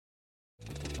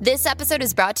This episode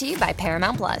is brought to you by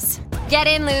Paramount Plus. Get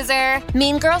in, loser!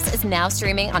 Mean Girls is now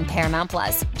streaming on Paramount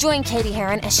Plus. Join Katie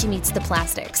Heron as she meets the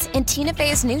plastics in Tina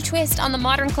Fey's new twist on the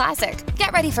modern classic.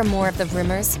 Get ready for more of the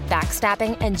rumors,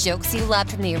 backstabbing, and jokes you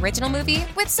loved from the original movie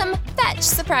with some fetch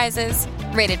surprises.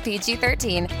 Rated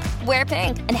PG-13. Wear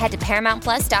pink and head to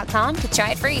ParamountPlus.com to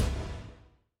try it free.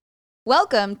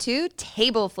 Welcome to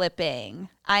Table Flipping.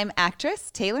 I'm actress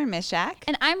Taylor Mishak.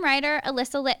 And I'm writer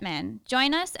Alyssa Littman.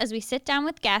 Join us as we sit down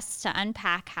with guests to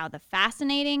unpack how the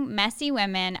fascinating, messy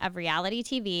women of reality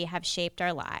TV have shaped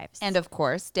our lives. And of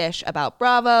course, dish about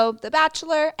Bravo, The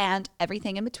Bachelor, and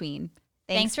everything in between.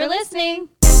 Thanks for listening.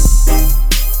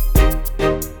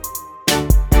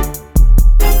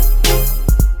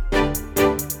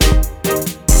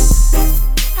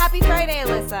 Happy Friday,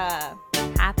 Alyssa.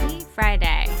 Happy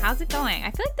Friday. How's it going?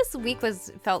 I feel like this week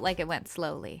felt like it went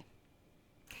slowly.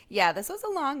 Yeah, this was a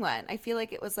long one. I feel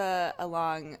like it was a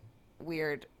long,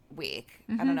 weird week.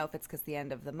 I don't know if it's because the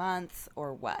end of the month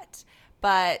or what.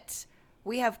 But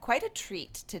we have quite a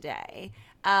treat today.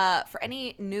 For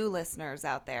any new listeners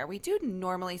out there, we do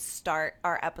normally start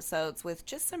our episodes with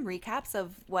just some recaps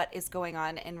of what is going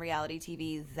on in reality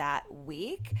TV that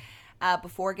week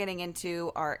before getting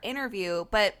into our interview.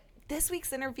 But this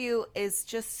week's interview is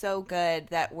just so good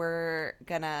that we're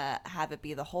gonna have it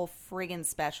be the whole friggin'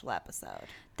 special episode.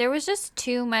 There was just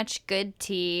too much good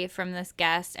tea from this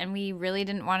guest, and we really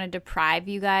didn't want to deprive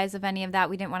you guys of any of that.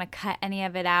 We didn't want to cut any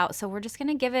of it out, so we're just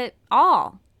gonna give it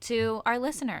all to our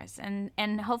listeners,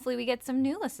 and hopefully we get some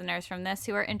new listeners from this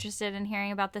who are interested in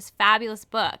hearing about this fabulous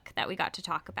book that we got to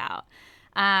talk about.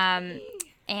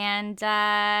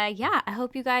 Yeah, I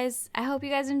hope you guys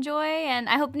enjoy, and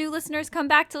I hope new listeners come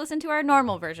back to listen to our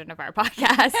normal version of our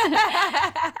podcast.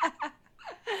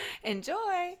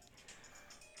 Enjoy.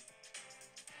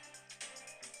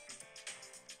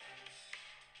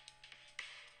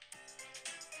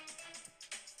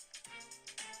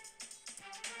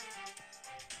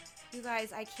 You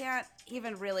guys, I can't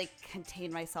even really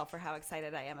contain myself for how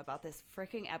excited I am about this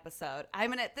freaking episode.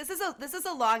 This is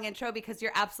a long intro because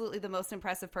you're absolutely the most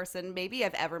impressive person maybe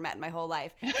I've ever met in my whole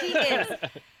life. He is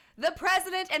the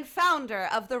president and founder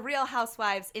of the Real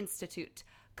Housewives Institute,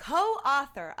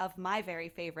 co-author of my very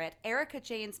favorite Erika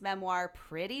Jayne's memoir,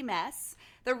 Pretty Mess,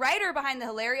 the writer behind the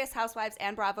hilarious Housewives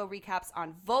and Bravo recaps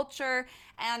on Vulture,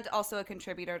 and also a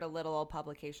contributor to little old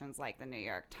publications like the New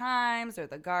York Times or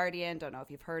The Guardian. Don't know if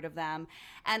you've heard of them.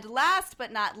 And last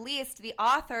but not least, the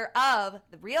author of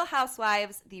The Real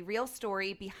Housewives, the real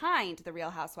story behind The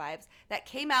Real Housewives that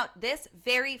came out this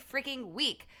very freaking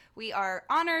week. We are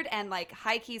honored and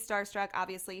high-key starstruck,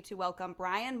 obviously, to welcome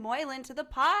Brian Moylan to the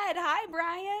pod. Hi,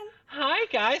 Brian. Hi,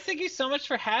 guys. Thank you so much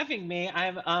for having me.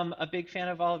 I'm a big fan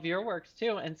of all of your works,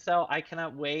 too. And so I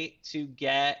cannot wait to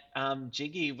get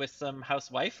jiggy with some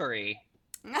housewifery.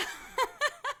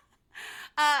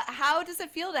 How does it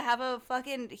feel to have a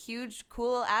fucking huge,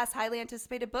 cool-ass, highly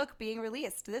anticipated book being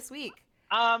released this week?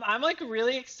 I'm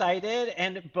really excited,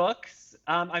 and books,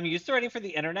 I'm used to writing for the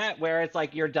internet where it's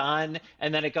you're done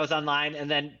and then it goes online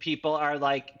and then people are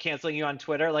canceling you on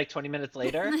Twitter 20 minutes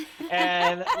later.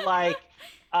 And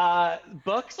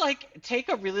books take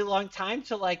a really long time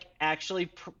to actually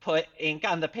put ink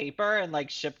on the paper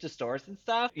and ship to stores and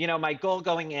stuff. You know, my goal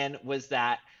going in was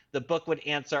that the book would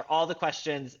answer all the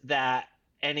questions that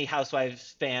any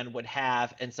Housewives fan would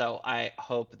have. And so I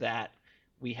hope that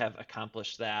we have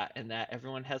accomplished that and that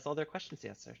everyone has all their questions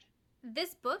answered.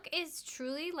 This book is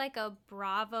truly like a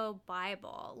Bravo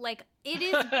Bible. It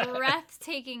is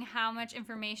breathtaking how much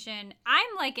information.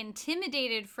 I'm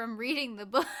intimidated from reading the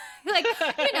book. We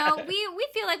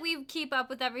feel like we keep up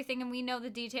with everything and we know the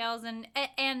details and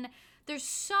there's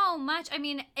so much. I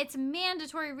mean, it's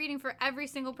mandatory reading for every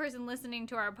single person listening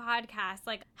to our podcast.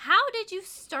 How did you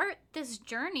start this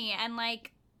journey? And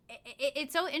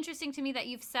it's so interesting to me that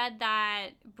you've said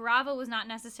that Bravo was not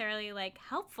necessarily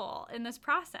helpful in this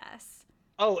process.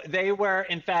 Oh, they were,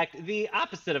 in fact, the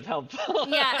opposite of helpful.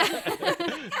 Yeah.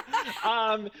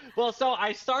 Well, so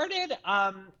I started,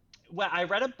 I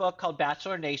read a book called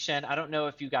Bachelor Nation. I don't know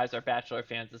if you guys are Bachelor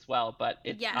fans as well, but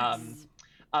it's, yes.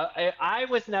 I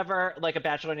was never a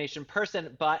Bachelor Nation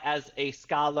person, but as a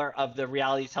scholar of the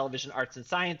reality television arts and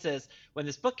sciences, when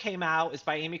this book came out, it's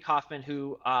by Amy Kaufman,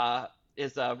 who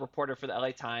is a reporter for the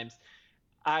LA Times.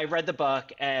 I read the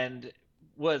book and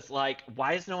was why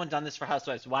has no one done this for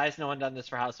Housewives? Why has no one done this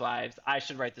for Housewives? I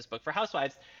should write this book for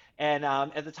Housewives. And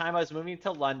at the time I was moving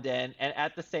to London, and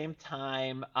at the same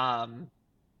time,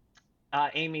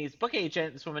 Amy's book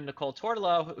agent, this woman, Nicole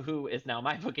Tortolo, who is now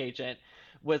my book agent,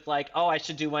 was oh, I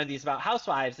should do one of these about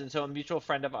Housewives. And so a mutual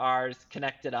friend of ours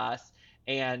connected us.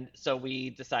 And so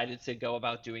we decided to go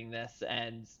about doing this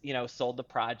and, sold the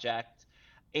project.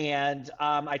 And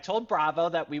I told Bravo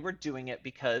that we were doing it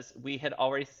because we had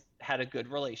already had a good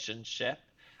relationship.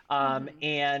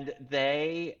 And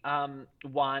they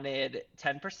wanted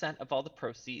 10% of all the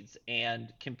proceeds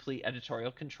and complete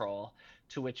editorial control,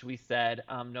 to which we said,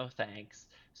 no thanks.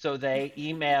 So they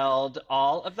emailed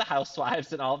all of the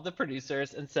housewives and all of the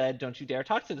producers and said, don't you dare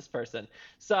talk to this person.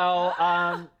 So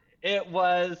it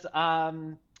was,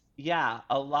 yeah,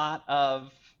 a lot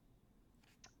of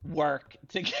work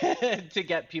to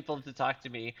get people to talk to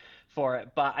me for it.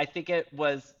 But I think it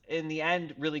was in the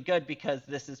end really good because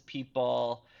this is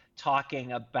people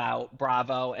talking about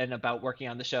Bravo and about working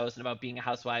on the shows and about being a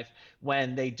housewife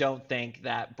when they don't think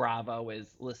that Bravo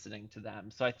is listening to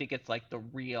them. So I think it's like the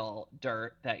real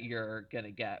dirt that you're going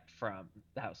to get from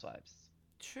the housewives.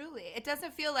 Truly. It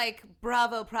doesn't feel like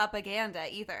Bravo propaganda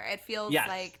either. It feels Yes.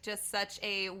 like just such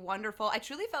a wonderful. I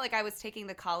truly felt like I was taking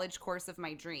the college course of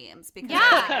my dreams because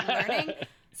I'm learning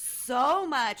so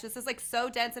much. This is like so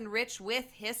dense and rich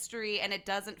with history, and it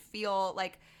doesn't feel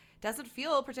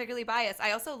particularly biased.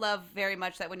 I also love very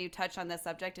much that when you touch on this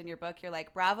subject in your book, you're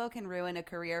like, Bravo can ruin a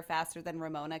career faster than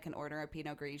Ramona can order a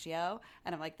Pinot Grigio.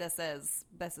 And I'm like, this is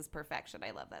perfection.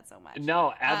 I love that so much.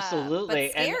 No,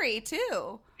 absolutely. But scary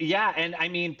too. Yeah, and I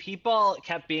mean, people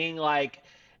kept being like,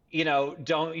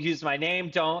 don't use my name.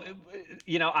 Don't,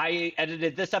 I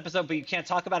edited this episode, but you can't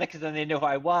talk about it because then they know who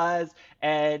I was.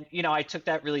 And, I took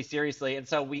that really seriously. And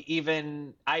so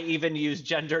I even use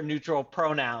gender neutral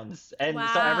pronouns. And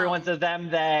so everyone's a them,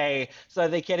 they, so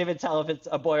they can't even tell if it's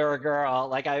a boy or a girl.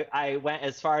 Like I went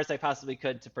as far as I possibly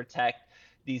could to protect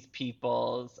these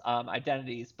people's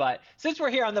identities. But since we're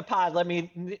here on the pod, let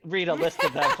me read a list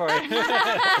of them for you.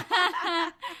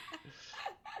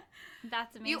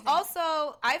 That's amazing.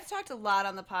 I've talked a lot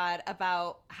on the pod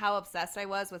about how obsessed I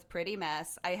was with Pretty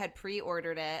Mess. I had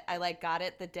pre-ordered it. I got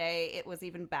it the day it was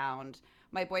even bound.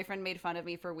 My boyfriend made fun of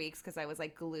me for weeks because I was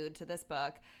glued to this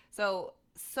book. So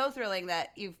thrilling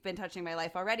that you've been touching my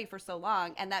life already for so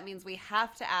long. And that means we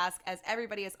have to ask, as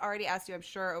everybody has already asked you, I'm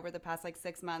sure, over the past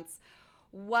 6 months,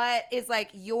 what is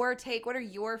your take? What are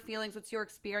your feelings? What's your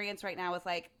experience right now with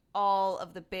all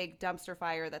of the big dumpster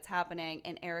fire that's happening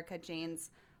in Erika Jayne's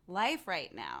life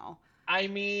right now? I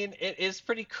mean, it is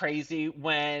pretty crazy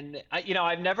when,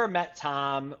 I've never met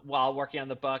Tom while working on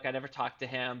the book. I never talked to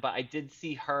him, but I did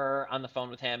see her on the phone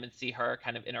with him and see her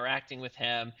kind of interacting with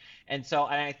him. And so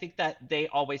I think that they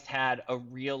always had a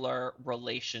realer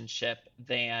relationship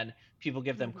than people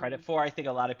give them credit for. I think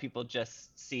a lot of people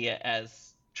just see it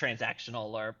as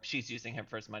transactional or she's using him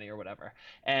for his money or whatever.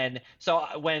 And so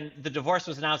when the divorce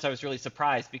was announced, I was really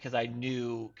surprised because I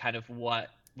knew kind of what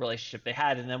relationship they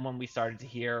had. And then when we started to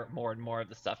hear more and more of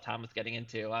the stuff Tom was getting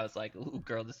into, I was like, ooh,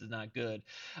 girl, this is not good.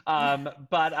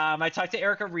 But I talked to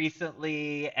Erika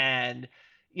recently and,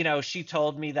 she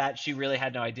told me that she really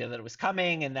had no idea that it was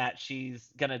coming and that she's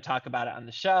going to talk about it on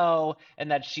the show and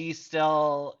that she's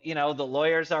still, the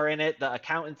lawyers are in it, the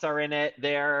accountants are in it.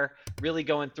 They're really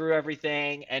going through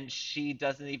everything. And she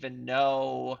doesn't even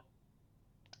know,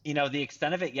 the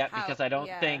extent of it yet because I don't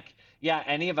think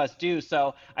any of us do.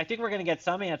 So I think we're going to get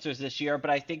some answers this year, but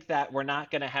I think that we're not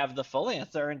going to have the full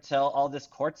answer until all this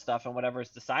court stuff and whatever is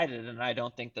decided. And I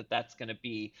don't think that that's going to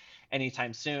be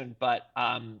anytime soon. But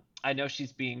I know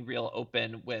she's being real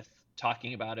open with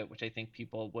talking about it, which I think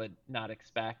people would not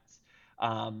expect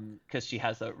because she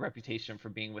has a reputation for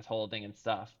being withholding and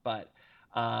stuff. But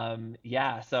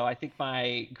so I think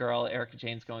my girl Erika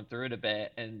Jayne's going through it a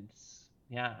bit. And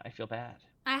yeah, I feel bad.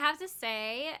 I have to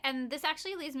say, and this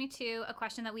actually leads me to a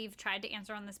question that we've tried to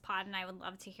answer on this pod, and I would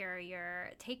love to hear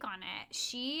your take on it.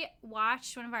 She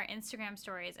watched one of our Instagram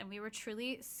stories, and we were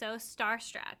truly so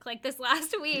starstruck, this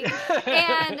last week.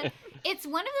 And it's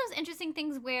one of those interesting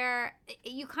things where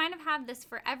you kind of have this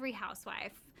for every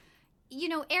housewife.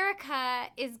 Erika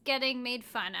is getting made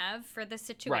fun of for this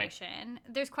situation.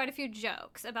 Right. There's quite a few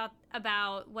jokes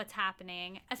about what's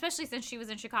happening, especially since she was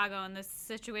in Chicago and this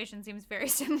situation seems very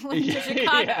similar to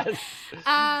Chicago. Yes.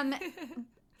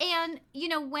 And,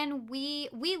 when we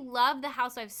love the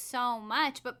housewives so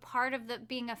much, but part of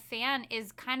being a fan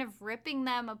is kind of ripping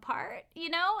them apart,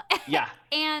 Yeah.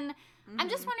 And I'm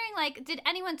just wondering, did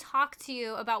anyone talk to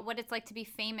you about what it's like to be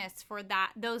famous for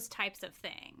those types of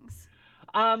things?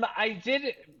 I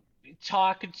did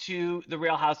talk to the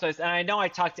Real Housewives, and I know I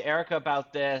talked to Erika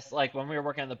about this, when we were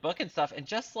working on the book and stuff, and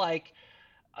just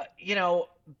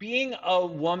being a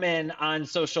woman on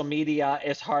social media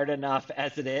is hard enough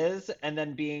as it is, and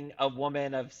then being a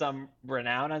woman of some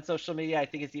renown on social media, I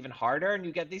think is even harder. And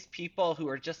you get these people who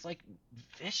are just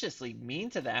viciously mean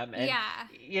to them. And Yeah.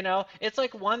 you know, it's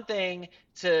like one thing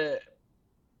to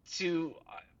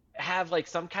have like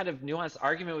some kind of nuanced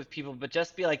argument with people, but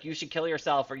just be like, you should kill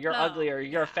yourself, or you're ugly, or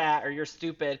you're fat, or you're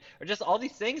stupid, or just all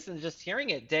these things, and just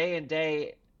hearing it day in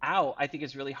day out, I think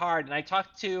is really hard. And I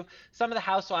talked to some of the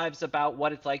housewives about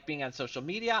what it's like being on social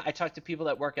media. I talked to people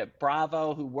that work at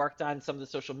Bravo who worked on some of the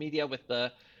social media with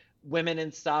the women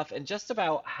and stuff, and just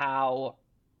about how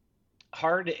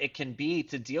hard it can be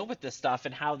to deal with this stuff,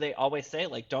 and how they always say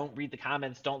like, don't read the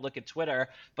comments, don't look at Twitter,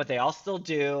 but they all still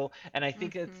do. And I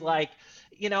think it's like,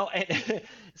 you know, and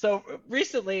so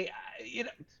recently, you know,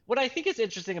 what I think is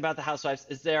interesting about the housewives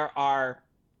is there are,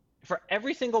 for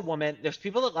every single woman, there's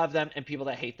people that love them and people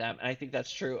that hate them. And I think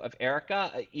that's true of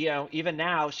Erica. You know, even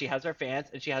now she has her fans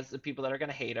and she has the people that are going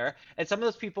to hate her. And some of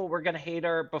those people were going to hate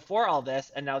her before all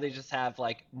this, and now they just have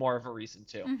like more of a reason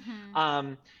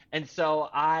to. And so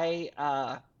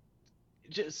I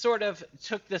just sort of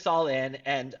took this all in,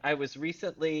 and I was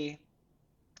recently,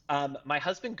 my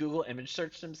husband Google image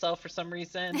searched himself for some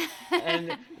reason,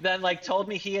 and then like told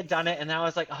me he had done it, and now I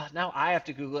was like, oh, now I have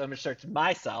to Google image search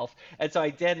myself. And so I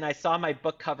did, and I saw my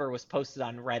book cover was posted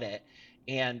on Reddit,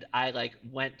 and I like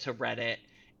went to Reddit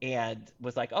and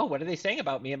was like, oh, what are they saying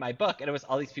about me in my book? And it was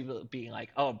all these people being like,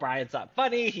 oh, Brian's not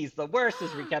funny, he's the worst, his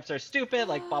recaps are stupid,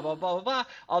 like blah, blah, blah, blah, blah,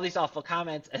 all these awful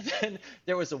comments. And then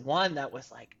there was one that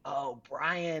was like, oh,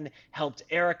 Brian helped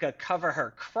Erica cover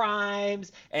her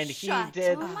crimes, and he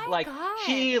did, like,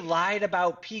 he lied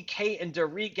about PK and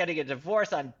Dorit getting a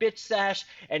divorce on Bitch Sesh,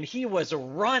 and he was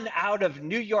run out of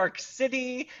New York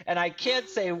City, and I can't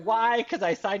say why because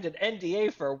I signed an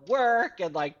NDA for work,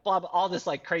 and like blah, blah, all this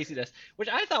like craziness, which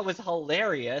I thought was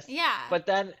hilarious. Yeah. But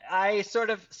then I sort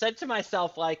of said to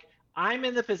myself, like, I'm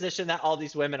in the position that all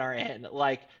these women are in.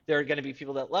 Like, there are going to be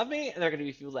people that love me, and there are going to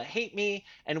be people that hate me.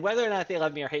 And whether or not they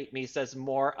love me or hate me says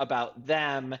more about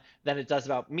them than it does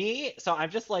about me. So I'm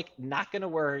just, like, not going to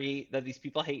worry that these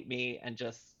people hate me, and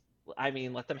just, I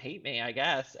mean, let them hate me, I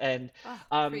guess. And,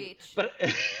 but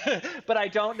I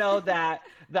don't know that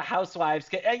the housewives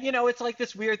get, you know, it's like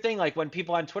this weird thing. Like, when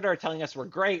people on Twitter are telling us we're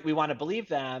great, we want to believe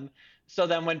them. So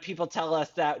then when people tell us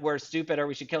that we're stupid or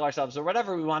we should kill ourselves or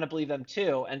whatever, we want to believe them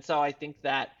too. And so I think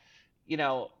that, you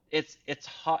know, it's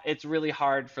really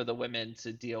hard for the women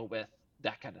to deal with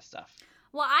that kind of stuff.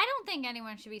 Well, I don't think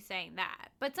anyone should be saying that.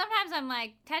 But sometimes I'm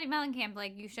like, Teddi Mellencamp,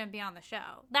 like, you shouldn't be on the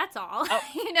show. That's all. Oh,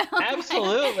 you know?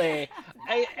 Absolutely.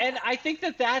 And I think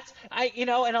that's, you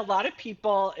know, and a lot of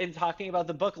people in talking about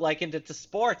the book likened it to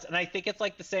sports. And I think it's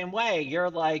like the same way. You're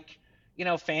like, you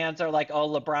know, fans are like, oh,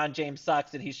 LeBron James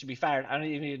sucks and he should be fired. I don't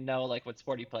even know like what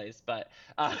sport he plays, but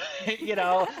you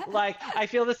know, like I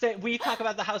feel the same. We talk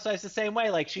about the housewives the same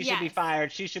way. Like she should be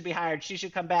fired, she should be hired, she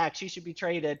should come back, she should be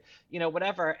traded, you know,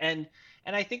 whatever. And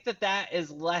I think that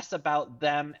is less about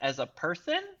them as a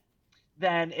person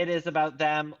than it is about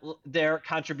them, their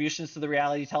contributions to the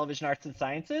reality television arts and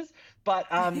sciences. But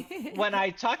when I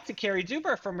talked to Carrie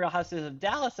Duber from Real Housewives of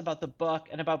Dallas about the book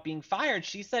and about being fired,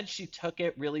 she said she took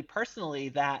it really personally,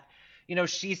 that, you know,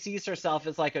 she sees herself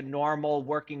as like a normal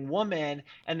working woman,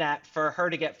 and that for her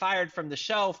to get fired from the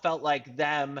show felt like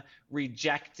them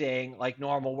rejecting like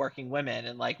normal working women,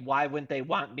 and like, why wouldn't they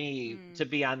want me to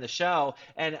be on the show?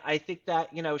 And I think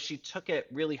that, you know, she took it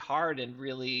really hard and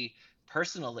really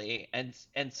personally, and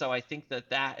so I think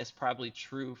that is probably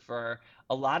true for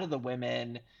a lot of the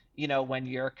women, you know, when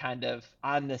you're kind of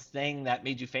on this thing that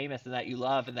made you famous and that you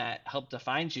love and that helped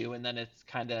define you, and then it's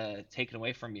kind of taken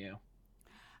away from you.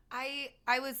 I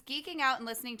was geeking out and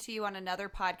listening to you on another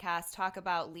podcast talk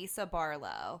about Lisa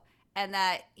Barlow, and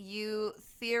that you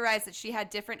theorized that she had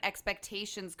different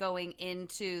expectations going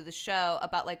into the show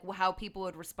about like how people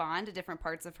would respond to different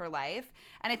parts of her life.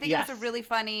 And I think it's a really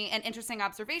funny and interesting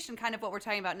observation, kind of what we're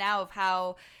talking about now, of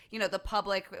how, you know, the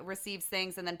public receives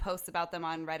things and then posts about them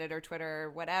on Reddit or Twitter or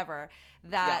whatever,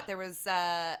 that there was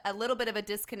a little bit of a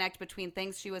disconnect between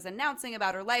things she was announcing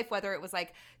about her life, whether it was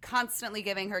like constantly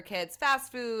giving her kids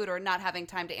fast food or not having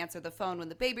time to answer the phone when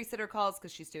the babysitter calls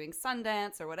because she's doing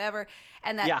Sundance or whatever.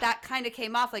 And that kind of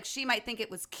came off like she might think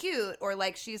it was cute, or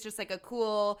like she's just like a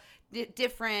cool,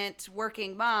 different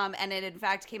working mom. And it in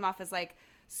fact came off as like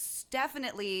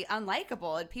definitely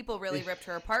unlikable, and people really ripped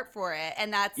her apart for it.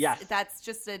 And that's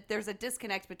just there's a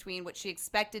disconnect between what she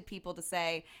expected people to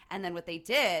say and then what they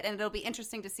did. And it'll be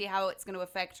interesting to see how it's going to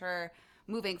affect her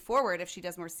moving forward if she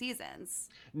does more seasons.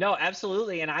 No,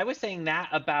 absolutely. And I was saying that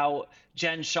about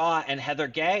Jen Shaw and Heather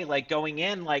Gay, like going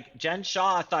in, like Jen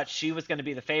Shaw thought she was going to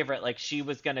be the favorite, like she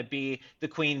was going to be the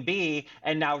queen bee.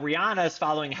 And now Rihanna is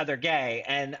following Heather Gay.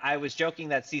 And I was joking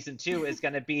that season 2 is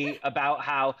going to be about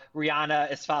how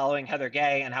Rihanna is following Heather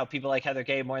Gay and how people like Heather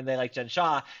Gay more than they like Jen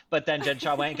Shaw. But then Jen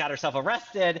Shaw went and got herself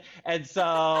arrested. And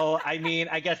so, I mean,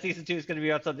 I guess season 2 is going to be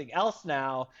about something else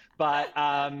now. But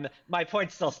my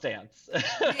point still stands.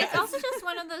 It's also just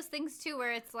one of those things too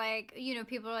where it's like, you know,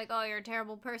 people are like, oh, you're a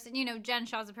terrible person. You know, Jen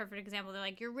Shaw's a perfect example. They're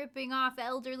like, you're ripping off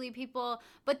elderly people.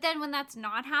 But then when that's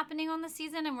not happening on the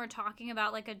season and we're talking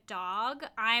about like a dog,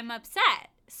 I'm upset.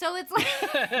 So it's like,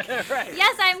 Right.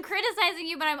 yes, I'm criticizing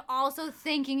you, but I'm also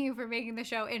thanking you for making the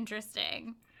show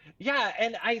interesting. Yeah,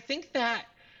 and I think that,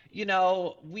 you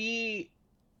know, we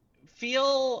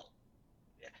feel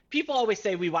people always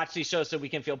say we watch these shows so we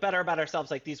can feel better about ourselves,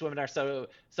 like these women are so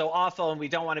awful and we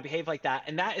don't want to behave like that,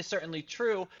 and that is certainly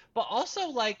true. But also,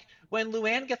 like, when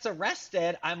Luann gets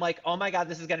arrested, I'm like, oh my god,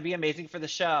 this is going to be amazing for the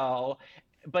show.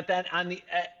 But then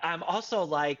I'm also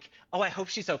like, oh, I hope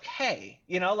she's okay,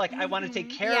 you know, like I want to take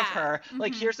care of her.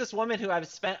 Like, here's this woman who I've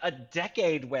spent a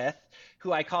decade with,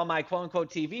 who I call my quote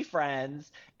unquote TV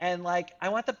friends, and like I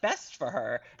want the best for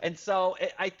her. And so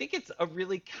I think it's a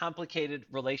really complicated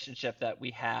relationship that we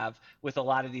have with a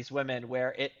lot of these women,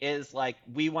 where it is like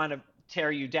we want to tear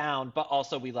you down, but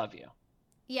also we love you.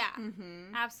 Yeah,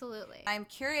 absolutely. I'm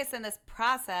curious in this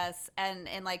process and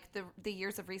in like the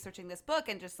years of researching this book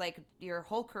and just like your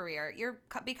whole career, you're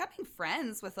becoming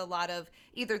friends with a lot of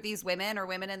either these women or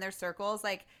women in their circles.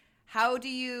 Like, how do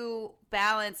you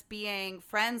balance being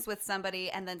friends with somebody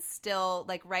and then still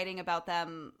like writing about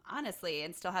them honestly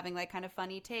and still having like kind of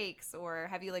funny takes? Or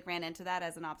have you like ran into that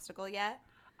as an obstacle yet?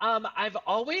 I've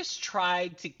always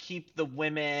tried to keep the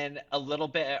women a little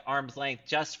bit at arm's length,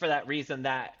 just for that reason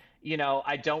that, you know,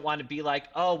 I don't want to be like,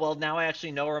 oh, well, now I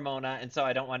actually know Ramona, and so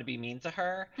I don't want to be mean to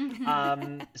her.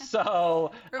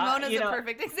 So Ramona's a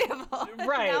perfect example.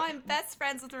 Right. Now I'm best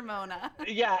friends with Ramona.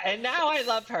 Yeah, and now I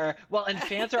love her. Well, and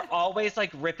fans are always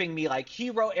like ripping me, like,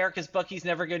 he wrote Erica's book, he's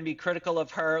never going to be critical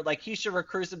of her. Like, he should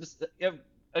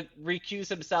recuse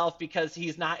himself because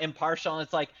he's not impartial. And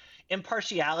it's like,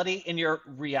 impartiality in your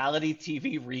reality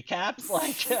TV recaps?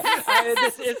 Like,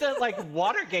 this isn't like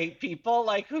Watergate, people.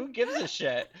 Like, who gives a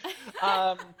shit?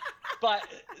 But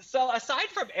so aside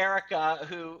from Erica,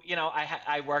 who, you know,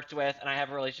 I worked with and I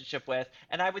have a relationship with,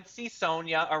 and I would see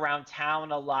Sonia around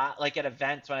town a lot, like at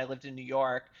events when I lived in New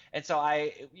York. And so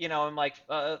I, you know, I'm like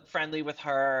friendly with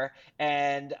her.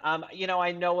 And, you know,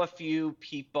 I know a few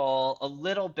people a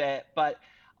little bit, but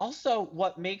also,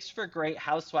 what makes for great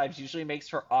housewives usually makes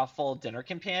for awful dinner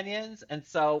companions. And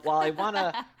so while I want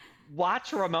to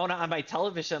watch Ramona on my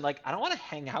television, like, I don't want to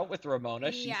hang out with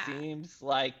Ramona. She seems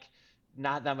like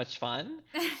not that much fun.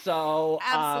 So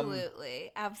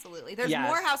absolutely. There's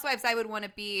more housewives I would want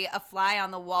to be a fly on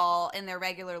the wall in their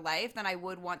regular life than I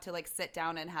would want to like sit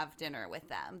down and have dinner with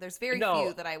them. There's very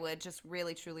few that I would just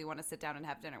really truly want to sit down and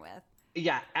have dinner with.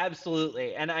 Yeah,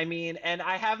 absolutely. And I mean, and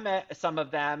I have met some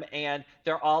of them, and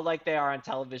they're all like they are on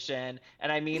television.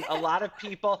 And I mean, a lot of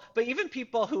people, but even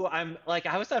people who I'm like,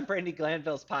 I was on Brandi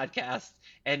Glanville's podcast,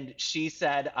 and she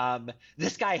said,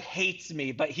 this guy hates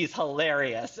me, but he's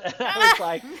hilarious. And I was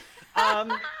like,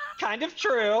 kind of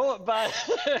true, but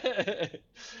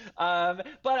but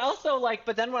also like,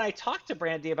 but then when I talked to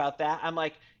Brandi about that, I'm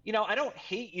like, you know, I don't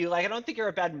hate you. Like, I don't think you're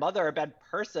a bad mother or a bad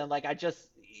person. Like, I just,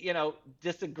 you know,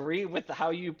 disagree with how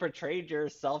you portrayed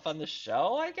yourself on the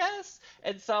show, I guess.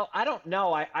 And so I don't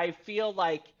know. I feel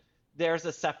like there's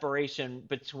a separation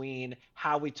between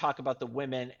how we talk about the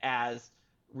women as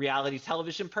reality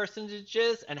television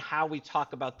personages and how we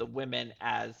talk about the women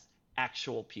as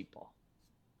actual people.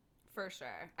 For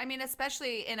sure. I mean,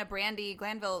 especially in a Brandi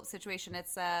Glanville situation,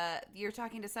 it's you're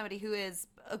talking to somebody who is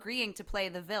agreeing to play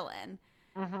the villain.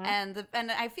 And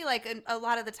I feel like a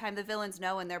lot of the time the villains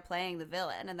know when they're playing the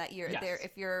villain, and that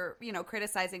if you're, you know,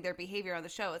 criticizing their behavior on the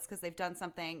show, it's because they've done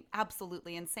something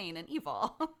absolutely insane and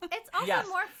evil. It's also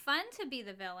more fun to be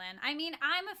the villain. I mean,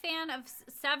 I'm a fan of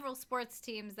several sports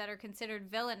teams that are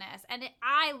considered villainous, and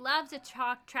I love to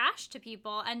talk trash to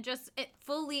people and just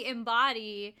fully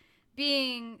embody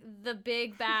being the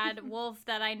big bad wolf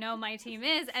that I know my team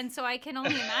is. And so I can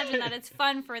only imagine that it's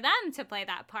fun for them to play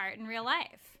that part in real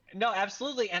life. No,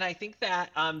 absolutely. And I think that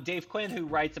Dave Quinn, who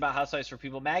writes about Housewives for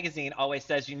People magazine, always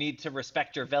says you need to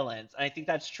respect your villains. And I think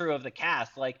that's true of the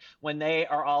cast. Like, when they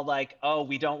are all like, oh,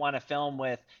 we don't want to film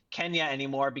with Kenya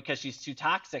anymore because she's too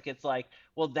toxic, it's like,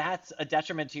 well, that's a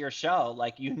detriment to your show.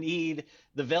 Like, you need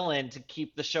the villain to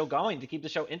keep the show going, to keep the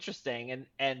show interesting.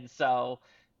 And so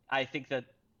I think that,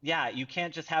 yeah, you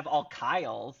can't just have all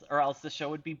Kyles or else the show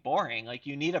would be boring. Like,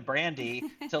 you need a Brandy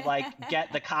to like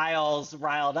get the Kyles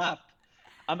riled up.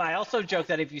 I also joke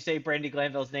that if you say Brandy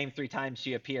Glanville's name 3 times,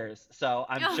 she appears. So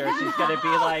I'm sure she's going to be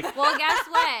like, Well, guess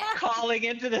what? calling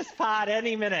into this pod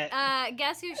any minute.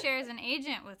 Guess who shares an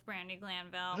agent with Brandy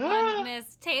Glanville? One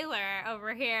Miss Taylor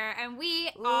over here, and we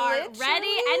are Literally?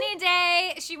 ready any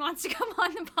day she wants to come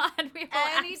on the pod. We will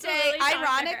Any day. absolutely talk to her.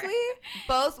 Ironically,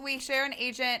 both we share an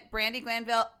agent, Brandy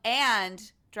Glanville, and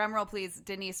drumroll please,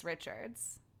 Denise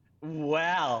Richards.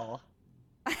 Well,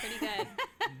 Pretty good.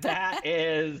 that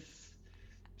is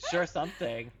sure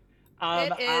something.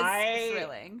 It is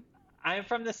thrilling. I'm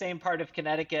from the same part of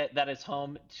Connecticut that is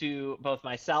home to both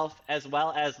myself as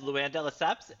well as Luann de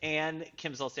Lesseps and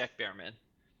Kim Zolciak-Biermann.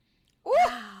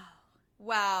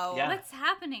 Wow. Yeah. What's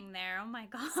happening there? Oh my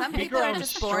god. Some We people grow are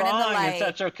just born in the strong in light.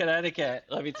 Central Connecticut,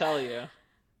 let me tell you.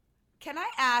 Can I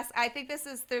ask, I think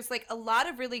there's like a lot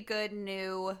of really good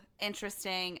new,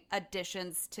 interesting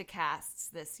additions to casts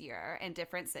this year in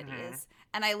different cities.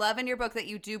 And I love in your book that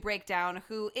you do break down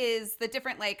who is the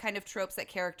different like kind of tropes that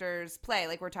characters play.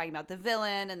 Like we're talking about the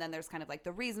villain, and then there's kind of like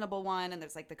the reasonable one, and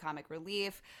there's like the comic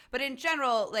relief. But in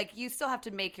general, like you still have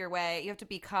to make your way. You have to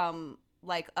become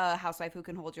like a housewife who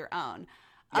can hold your own.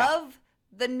 Yeah. Of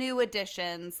the new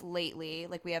additions lately,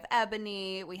 like we have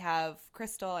Ebony, we have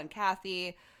Crystal and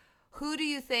Kathy. Who do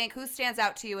you think, who stands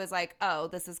out to you as like, oh,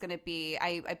 this is going to be,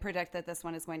 I predict that this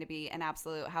one is going to be an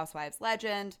absolute Housewives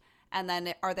legend. And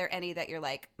then are there any that you're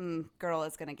like, girl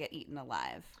is going to get eaten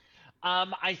alive?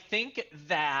 I think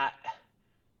that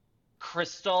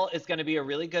Crystal is going to be a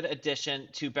really good addition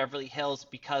to Beverly Hills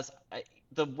because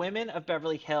the women of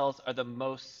Beverly Hills are the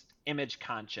most image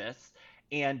conscious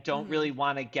and don't really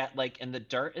want to get like in the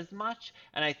dirt as much.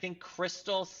 And I think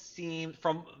Crystal seems,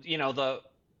 from, you know, the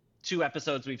 2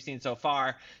 episodes we've seen so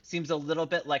far, seems a little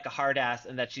bit like a hard ass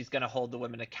and that she's going to hold the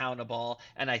women accountable.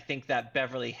 And I think that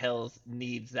Beverly Hills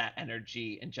needs that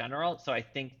energy in general. So I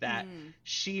think that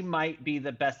she might be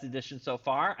the best addition so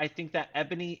far. I think that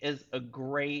Ebony is a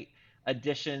great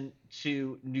addition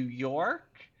to New York.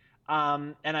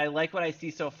 And I like what I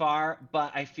see so far,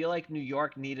 but I feel like New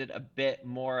York needed a bit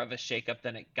more of a shakeup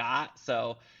than it got.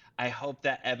 So I hope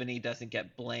that Ebony doesn't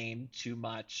get blamed too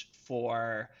much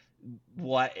for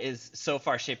what is so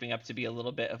far shaping up to be a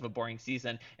little bit of a boring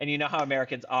season. And you know how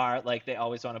Americans are, like they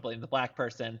always want to blame the black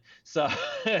person. So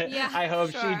I hope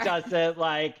she doesn't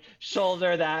like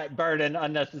shoulder that burden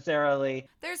unnecessarily.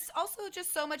 There's also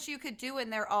just so much you could do when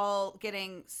they're all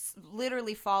getting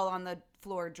literally fall on the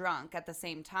floor drunk at the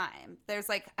same time. There's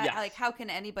like, like how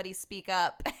can anybody speak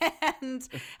up? And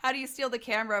how do you steal the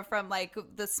camera from like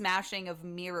the smashing of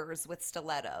mirrors with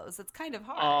stilettos? It's kind of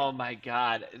hard. Oh my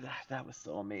God. That was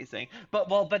so amazing.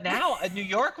 But now New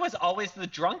York was always the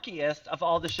drunkiest of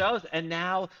all the shows. And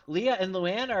now Leah and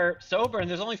Luann are sober and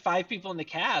there's only 5 people in the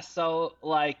cast. So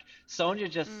like Sonja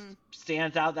just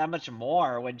stands out that much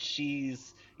more when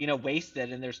she's, you know,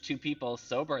 wasted and there's 2 people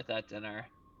sober at that dinner.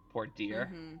 Poor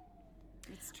dear.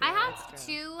 It's true. I have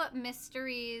 2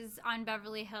 mysteries on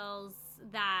Beverly Hills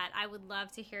that I would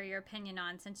love to hear your opinion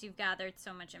on since you've gathered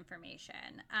so much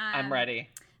information. I'm ready.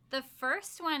 The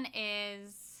first one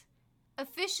is,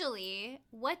 officially,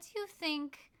 what do you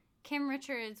think Kim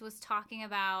Richards was talking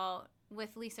about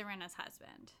with Lisa Rinna's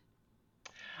husband?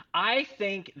 I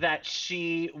think that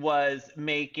she was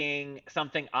making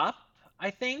something up, I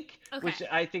think. Okay. Which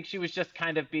I think she was just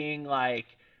kind of being like,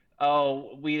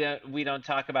 oh, we don't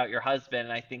talk about your husband.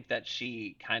 And I think that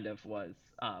she kind of was,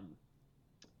 I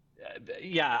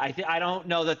don't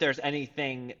know that there's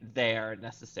anything there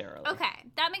necessarily. Okay,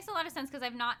 that makes a lot of sense because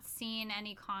I've not seen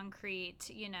any concrete,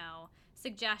 you know,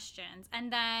 suggestions.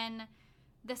 And then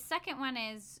the second one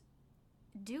is,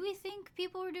 do we think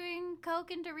people were doing coke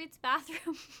in Dorit's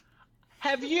bathroom?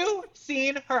 Have you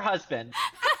seen her husband?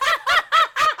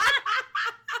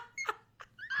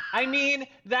 I mean,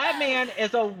 that man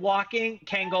is a walking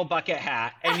Kangol bucket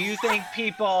hat, and you think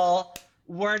people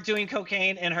weren't doing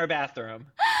cocaine in her bathroom?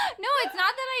 No, it's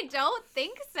not that I don't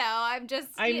think so. I'm just...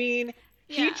 I mean,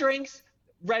 he drinks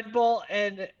Red Bull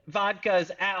and vodkas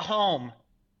at home.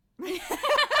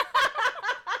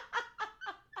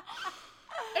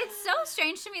 It's so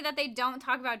strange to me that they don't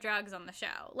talk about drugs on the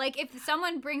show. Like, if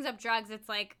someone brings up drugs, it's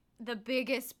like the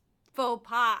biggest faux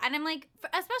pas. And I'm like,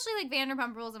 especially like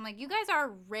Vanderpump Rules, I'm like, you guys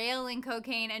are railing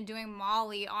cocaine and doing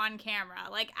Molly on camera.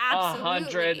 Like,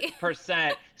 absolutely.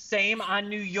 100%. Same on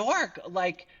New York.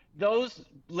 Like, those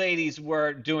ladies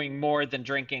were doing more than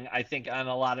drinking, I think, on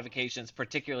a lot of occasions,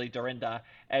 particularly Dorinda.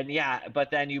 And yeah, but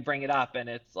then you bring it up and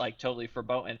it's like totally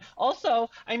verboten. Also,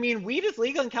 I mean, weed is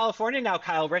legal in California now,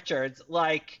 Kyle Richards.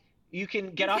 Like, you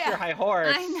can get off your high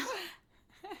horse. I know.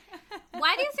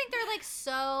 Why do you think they're like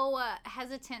so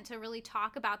hesitant to really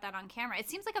talk about that on camera? It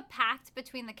seems like a pact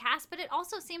between the cast, but it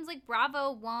also seems like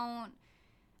Bravo won't.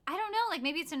 I don't know, like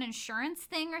maybe it's an insurance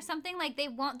thing or something. Like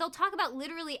they'll talk about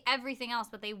literally everything else,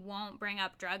 but they won't bring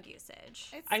up drug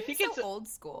usage. I think it's old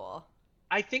school.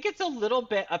 I think it's a little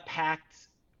bit a pact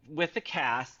with the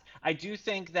cast. I do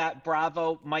think that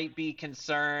Bravo might be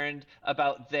concerned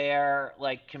about their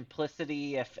like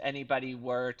complicity if anybody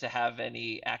were to have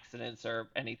any accidents or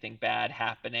anything bad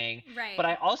happening. Right. But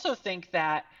I also think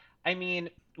that, I mean,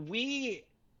 we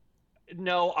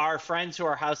know our friends who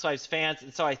are Housewives fans,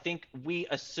 and so I think we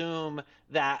assume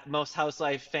that most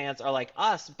Housewives fans are like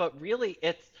us, but really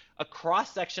it's a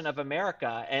cross-section of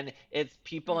America, and it's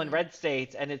people in red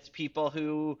states, and it's people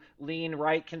who lean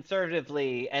right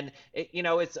conservatively, and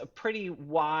it's a pretty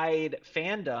wide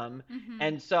fandom.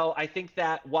 And so I think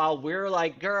that while we're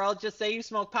like, girl, just say you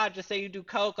smoke pot, just say you do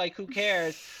coke, like who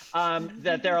cares,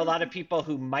 that there are a lot of people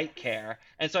who might care.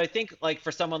 And so I think like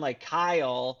for someone like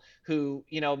Kyle, who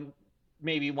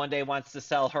maybe one day wants to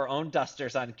sell her own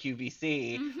dusters on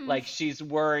QVC. Like she's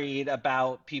worried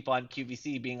about people on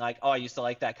QVC being like, oh, I used to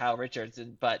like that Kyle Richards,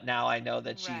 but now I know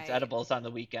that she eats edibles on the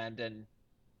weekend and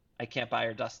I can't buy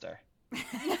her duster.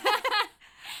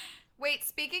 Wait,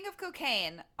 speaking of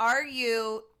cocaine,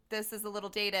 this is a little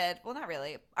dated, well, not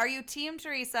really. Are you Team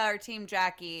Teresa or Team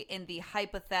Jackie in the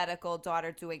hypothetical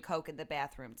daughter doing coke in the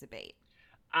bathroom debate?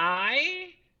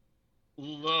 I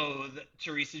loathe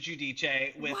Teresa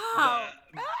Giudice with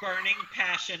the burning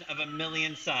passion of a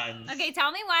million suns. Okay,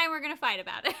 tell me why we're gonna fight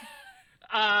about it.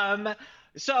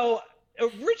 So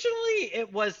originally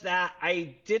it was that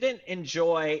I didn't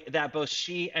enjoy that both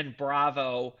she and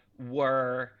Bravo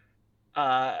were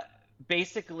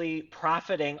basically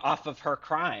profiting off of her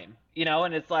crime.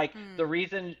 And it's like the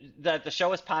reason that the show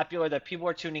was popular, that people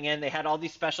were tuning in, they had all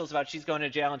these specials about she's going to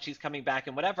jail and she's coming back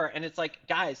and whatever. And it's like,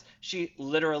 guys, she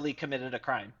literally committed a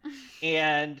crime.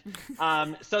 And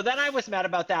so then I was mad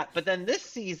about that. But then this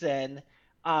season,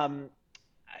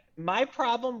 my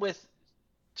problem with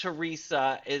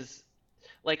Teresa is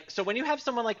like, so when you have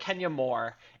someone like Kenya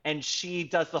Moore and she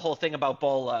does the whole thing about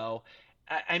Bolo,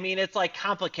 I mean, it's like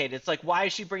complicated. It's like, why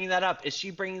is she bringing that up? Is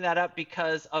she bringing that up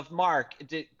because of Mark?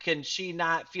 Can she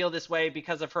not feel this way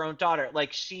because of her own daughter?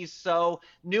 Like, she's so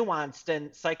nuanced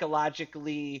and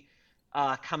psychologically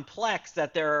complex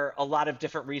that there are a lot of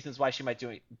different reasons why she might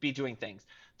be doing things.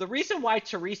 The reason why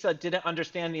Teresa didn't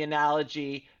understand the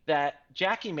analogy that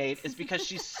Jackie made is because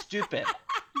she's stupid.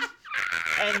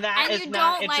 And that is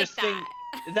not interesting. Like that.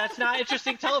 That's not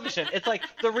interesting television. It's like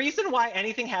the reason why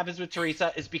anything happens with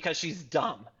Teresa is because she's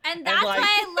dumb. And that's why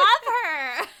I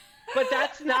love her. But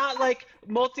that's not like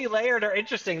multi-layered or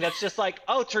interesting. That's just like,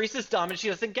 oh, Teresa's dumb and she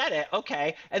doesn't get it.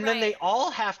 Okay. And then they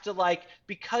all have to like,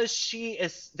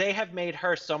 because they have made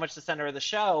her so much the center of the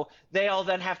show, they all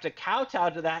then have to kowtow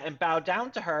to that and bow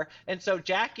down to her. And so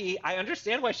Jackie, I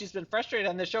understand why she's been frustrated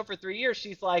on this show for 3 years.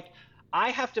 She's like,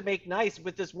 I have to make nice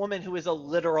with this woman who is a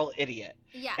literal idiot.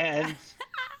 Yeah. And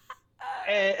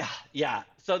yeah.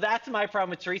 So that's my problem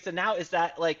with Teresa now, is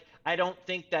that like, I don't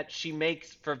think that she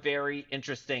makes for very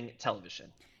interesting television.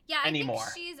 Yeah, anymore. I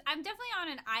think I'm definitely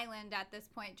on an island at this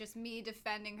point, just me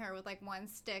defending her with like one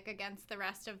stick against the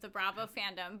rest of the Bravo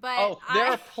fandom. But there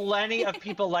are plenty of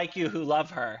people like you who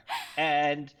love her.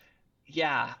 And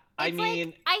yeah, I mean,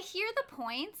 like, I hear the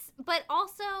points, but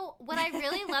also what I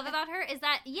really love about her is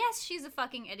that, yes, she's a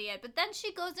fucking idiot, but then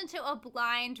she goes into a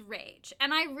blind rage.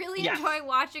 And I really enjoy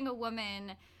watching a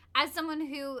woman, as someone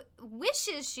who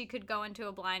wishes she could go into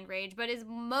a blind rage, but is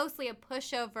mostly a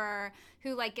pushover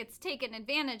who like gets taken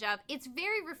advantage of. It's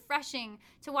very refreshing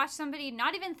to watch somebody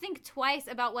not even think twice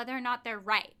about whether or not they're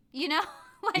right,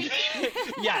 Like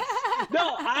yes.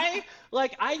 No, I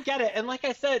get it. And like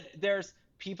I said, there's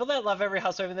people that love every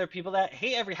housewife and there are people that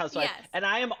hate every housewife. Yes. And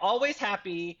I am always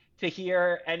happy to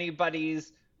hear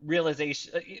anybody's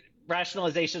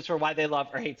rationalizations for why they love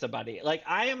or hate somebody. Like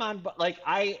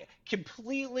I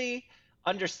completely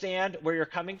understand where you're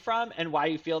coming from and why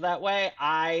you feel that way.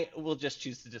 I will just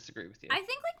choose to disagree with you. I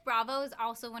think like Bravo is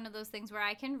also one of those things where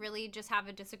I can really just have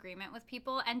a disagreement with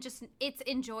people and just it's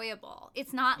enjoyable.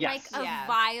 It's not like a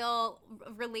vile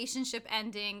relationship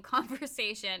ending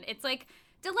conversation. It's like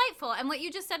delightful. And what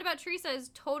you just said about Teresa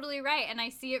is totally right. And I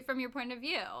see it from your point of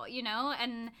view,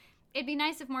 and it'd be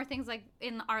nice if more things like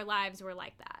in our lives were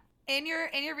like that. In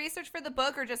your research for the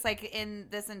book, or just like in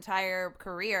this entire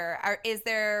career, is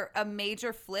there a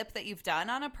major flip that you've done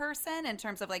on a person in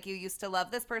terms of like you used to love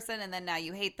this person and then now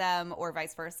you hate them, or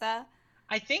vice versa?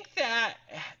 I think that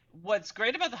what's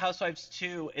great about the Housewives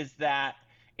too is that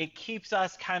it keeps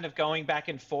us kind of going back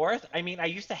and forth. I mean, I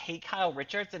used to hate Kyle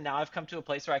Richards, and now I've come to a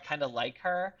place where I kind of like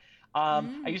her.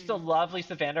 I used to love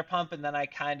Lisa Vanderpump, and then I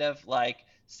kind of like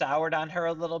soured on her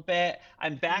a little bit.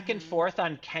 I'm back and forth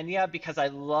on Kenya because I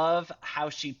love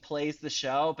how she plays the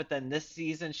show, but then this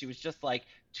season she was just like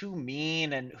too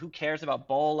mean, and who cares about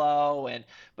Bolo? And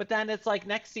but then it's like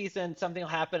next season something will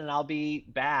happen and I'll be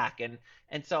back,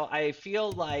 and so I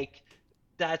feel like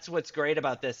that's what's great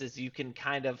about this is you can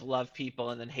kind of love people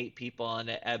and then hate people, and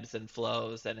it ebbs and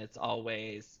flows, and it's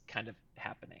always kind of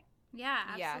happening. Yeah,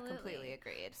 absolutely. Yeah, completely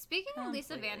agreed. Speaking of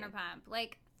Lisa Vanderpump,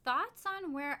 like thoughts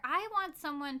on where I want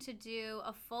someone to do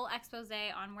a full expose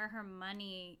on where her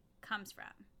money comes from.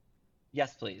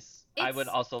 Yes, please. I would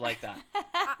also like that.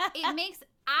 It makes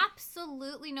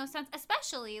absolutely no sense,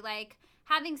 especially like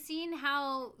having seen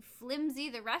how flimsy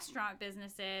the restaurant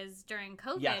business is during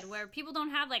COVID, where people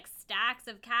don't have like stacks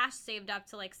of cash saved up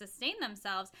to like sustain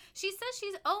themselves. She says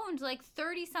she's owned like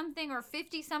 30 something or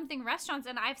 50 something restaurants,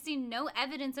 and I've seen no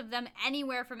evidence of them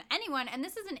anywhere from anyone. And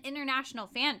this is an international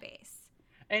fan base.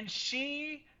 And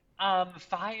she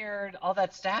fired all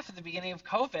that staff at the beginning of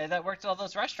COVID that worked at all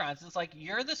those restaurants. It's like,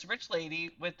 you're this rich lady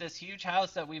with this huge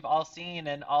house that we've all seen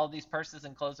and all these purses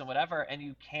and clothes and whatever, and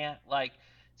you can't like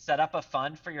set up a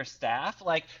fund for your staff.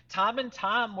 Like Tom and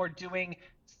Tom were doing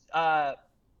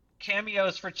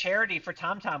cameos for charity for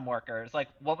TomTom workers. Like,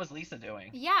 what was Lisa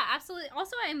doing? Yeah, absolutely.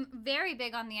 Also, I'm very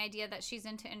big on the idea that she's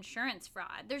into insurance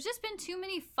fraud. There's just been too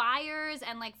many fires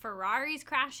and like Ferraris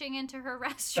crashing into her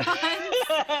restaurant.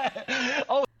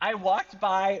 Oh, I walked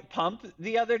by Pump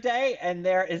the other day, and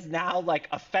there is now like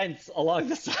a fence along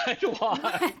the sidewalk.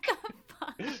 What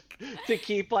the fuck? To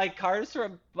keep like cars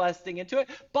from busting into it.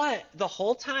 But the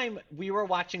whole time we were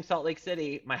watching Salt Lake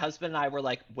City, my husband and I were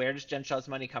like, where does Jen Shah's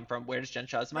money come from? Where does Jen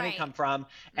Shah's money come from?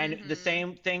 And the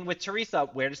same thing with Teresa.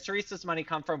 Where does Teresa's money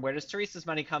come from? Where does Teresa's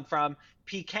money come from?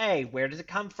 PK, where does it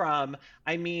come from?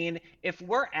 I mean, if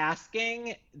we're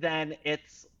asking, then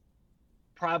it's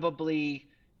probably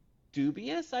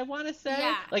dubious, I want to say.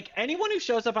 Yeah. Like anyone who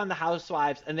shows up on the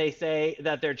Housewives and they say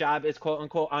that their job is quote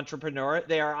unquote entrepreneur,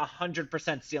 they are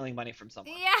 100% stealing money from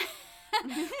someone.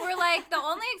 Yeah. We're like, the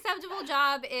only acceptable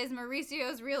job is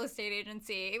Mauricio's real estate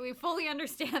agency. We fully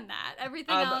understand that.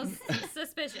 Everything else is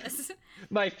suspicious.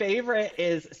 My favorite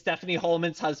is Stephanie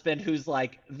Holman's husband, who's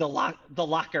like the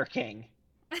locker king.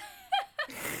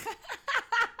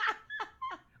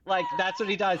 Like, that's what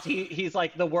he does. He's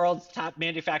like the world's top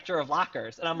manufacturer of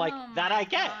lockers. And I'm like, that I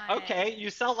get. God. Okay, you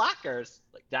sell lockers.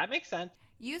 Like, that makes sense.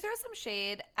 You throw some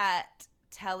shade at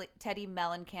Teddi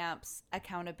Mellencamp's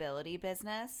accountability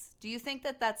business. Do you think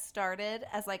that started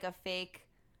as like a fake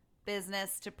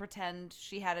business to pretend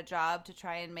she had a job to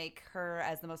try and make her,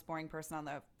 as the most boring person on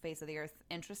the face of the earth,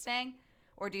 interesting?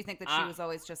 Or do you think that she was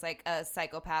always just like a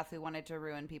psychopath who wanted to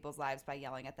ruin people's lives by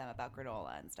yelling at them about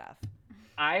granola and stuff?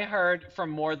 I heard from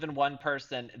more than one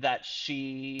person that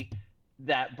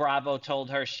Bravo told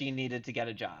her she needed to get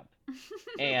a job.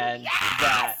 And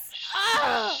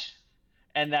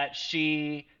that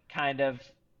she kind of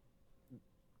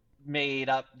made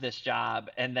up this job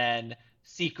and then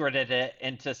secreted it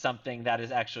into something that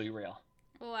is actually real.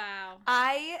 Wow.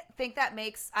 I think that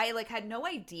I like had no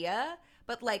idea,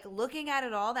 but like looking at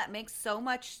it all, that makes so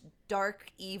much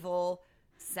dark, evil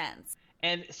sense.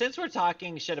 And since we're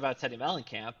talking shit about Teddi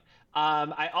Mellencamp,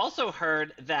 I also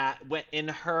heard that when in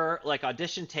her like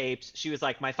audition tapes, she was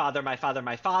like, my father, blah,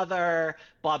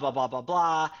 blah, blah, blah,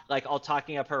 blah, like all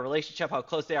talking up her relationship, how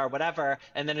close they are, whatever.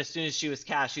 And then as soon as she was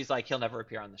cast, she's like, he'll never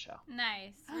appear on the show.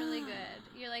 Nice. Really good.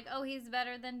 You're like, oh, he's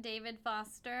better than David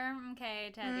Foster.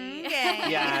 Okay, Teddi.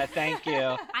 Okay. Yeah, thank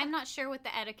you. I'm not sure what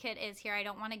the etiquette is here. I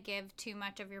don't want to give too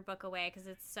much of your book away because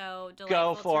it's so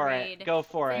delightful to read. Go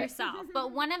for it. Yourself.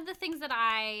 But one of the things that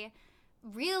I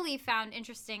really found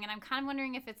interesting, and I'm kind of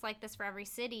wondering if it's like this for every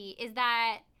city, is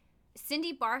that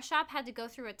Cindy Barshop had to go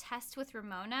through a test with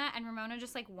Ramona, and Ramona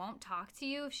just like won't talk to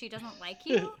you if she doesn't like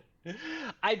you.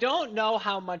 I don't know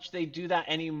how much they do that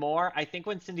anymore. I think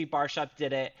when Cindy Barshop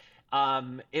did it,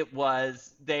 it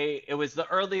was the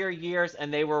earlier years,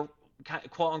 and they were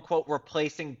quote unquote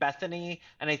replacing Bethany,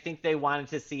 and I think they wanted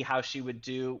to see how she would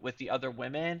do with the other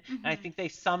women. And I think they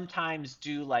sometimes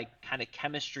do like kind of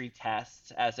chemistry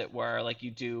tests, as it were, like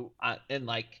you do in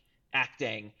like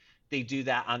acting. They do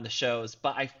that on the shows,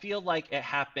 but I feel like it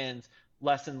happens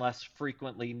less and less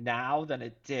frequently now than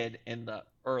it did in the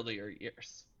earlier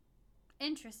years.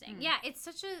 Interesting. Yeah, it's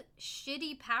such a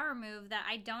shitty power move that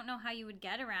I don't know how you would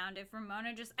get around if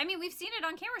Ramona just... I mean, we've seen it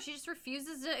on camera. She just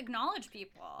refuses to acknowledge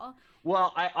people.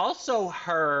 Well, I also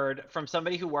heard from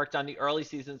somebody who worked on the early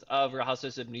seasons of Real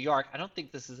Housewives of New York, I don't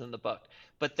think this is in the book,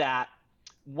 but that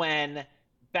when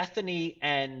Bethany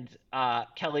and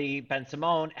Kelly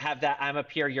Ben-Simone have that "I'm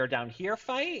up here, you're down here"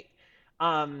 fight.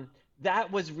 Um,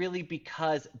 that was really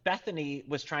because Bethany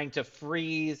was trying to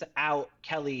freeze out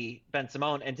Kelly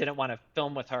Ben-Simone and didn't want to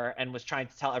film with her and was trying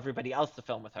to tell everybody else to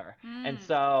film with her. And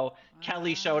so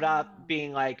Kelly showed up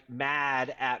being like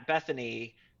mad at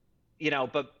Bethany,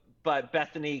 but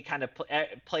Bethany kind of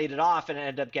played it off and it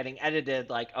ended up getting edited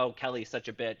like, oh, Kelly's such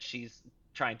a bitch. She's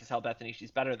trying to tell Bethany she's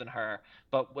better than her.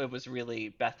 But it was really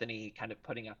Bethany kind of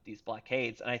putting up these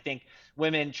blockades. And I think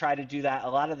women try to do that a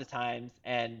lot of the times.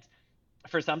 And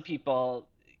for some people,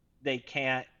 they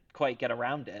can't quite get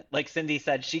around it. Like Cindy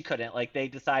said, she couldn't. Like they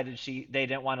decided they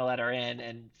didn't want to let her in.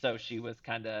 And so she was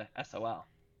kind of SOL.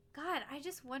 God, I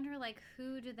just wonder, like,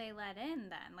 who do they let in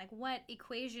then? Like, what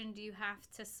equation do you have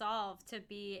to solve to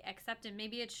be accepted?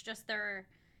 Maybe it's just their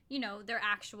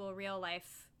actual real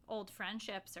life old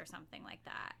friendships or something like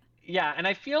that. Yeah, and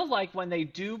I feel like when they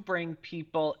do bring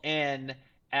people in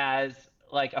as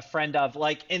like a friend of,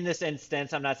 like in this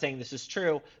instance, I'm not saying this is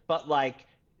true, but like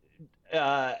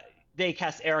they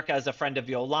cast Erica as a friend of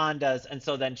Yolanda's, and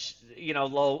so then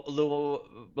Yolanda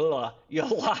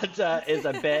is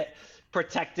a bit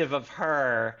protective of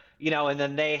her, and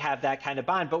then they have that kind of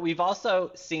bond. But we've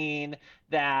also seen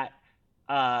that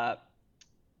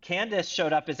Candace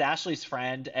showed up as Ashley's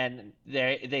friend, and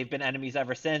they've been enemies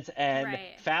ever since. And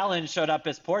Right. Fallon showed up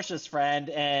as Portia's friend,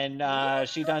 and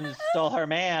she done stole her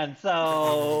man.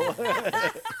 So,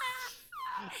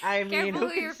 I mean, Careful who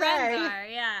who can your say? friends are,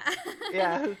 yeah.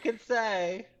 Yeah, who can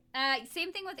say?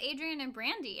 Same thing with Adrian and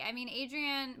Brandy. I mean,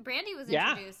 Brandy was Yeah.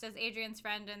 introduced as Adrian's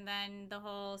friend, and then the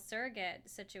whole surrogate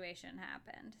situation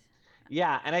happened.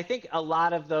 Yeah, and I think a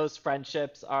lot of those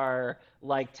friendships are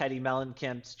like Teddy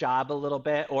Mellencamp's Job a little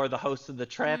bit, or the host of the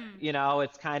trip.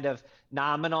 It's kind of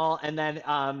nominal. And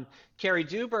then Carrie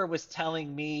Duber was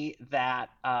telling me that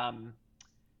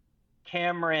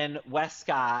Cameron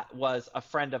Westcott was a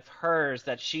friend of hers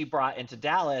that she brought into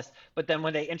Dallas, but then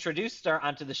when they introduced her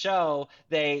onto the show,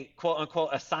 they quote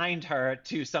unquote assigned her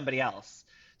to somebody else.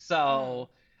 So,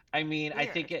 I mean, I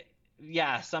think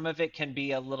some of it can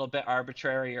be a little bit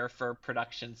arbitrary or for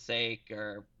production's sake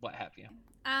or what have you.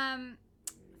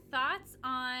 Thoughts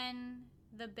on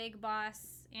the big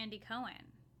boss, Andy Cohen?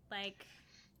 Like,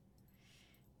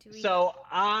 So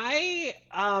I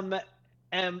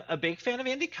am a big fan of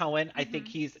Andy Cohen. I think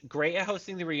he's great at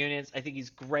hosting the reunions. I think he's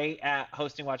great at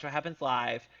hosting Watch What Happens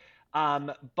Live.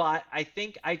 But I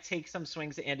think I take some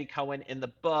swings at Andy Cohen in the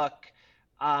book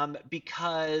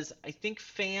because I think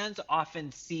fans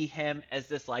often see him as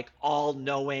this like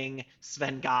all-knowing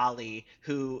Svengali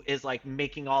who is like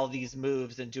making all these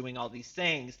moves and doing all these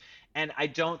things. And I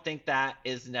don't think that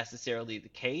is necessarily the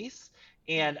case.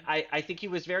 And I think he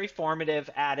was very formative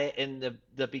at it in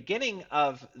the beginning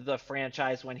of the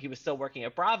franchise when he was still working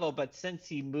at Bravo. But since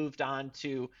he moved on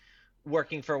to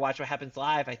working for Watch What Happens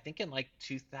Live, I think in like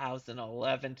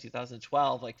 2011,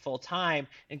 2012, like full time,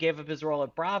 and gave up his role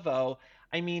at Bravo,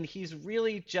 I mean, he's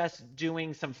really just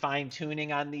doing some fine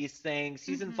tuning on these things.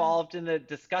 He's involved in the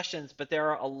discussions, but there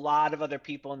are a lot of other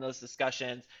people in those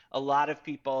discussions, a lot of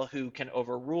people who can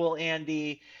overrule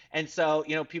Andy. And so,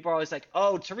 people are always like,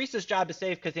 oh, Teresa's job is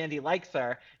safe because Andy likes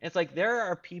her. And it's like, there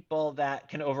are people that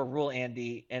can overrule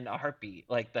Andy in a heartbeat,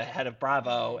 like the head of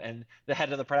Bravo and the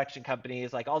head of the production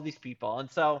companies, like all these people. And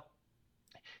so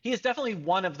he is definitely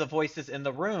one of the voices in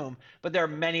the room, but there are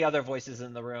many other voices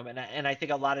in the room. And I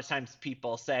think a lot of times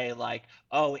people say like,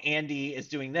 oh, Andy is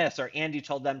doing this, or Andy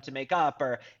told them to make up,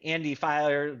 or Andy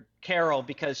fired Carol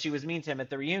because she was mean to him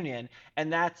at the reunion.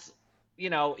 And that's,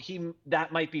 that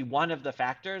might be one of the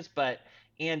factors, but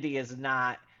Andy is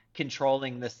not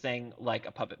controlling this thing like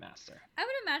a puppet master. I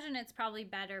would imagine it's probably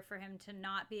better for him to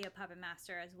not be a puppet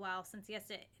master as well, since he has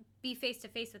to be face to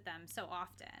face with them so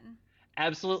often.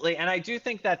 Absolutely. And I do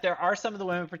think that there are some of the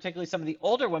women, particularly some of the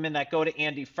older women, that go to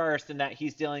Andy first, and that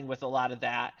he's dealing with a lot of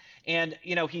that. And,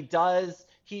 I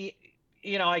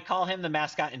call him the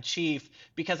mascot in chief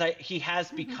because he has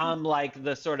become like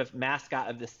the sort of mascot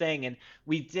of this thing. And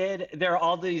there are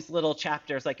all these little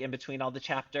chapters, like in between all the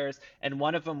chapters. And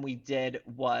one of them we did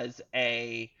was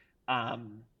a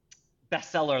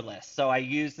bestseller list. So I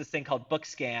used this thing called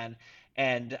BookScan,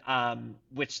 and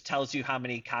which tells you how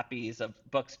many copies of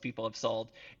books people have sold,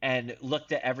 and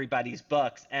looked at everybody's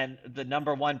books, and the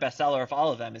number one bestseller of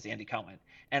all of them is Andy Cohen.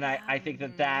 And I think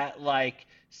that like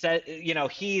said,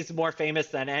 he's more famous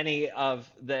than any of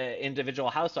the individual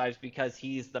housewives because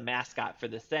he's the mascot for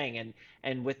this thing.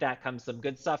 And with that comes some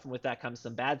good stuff, and with that comes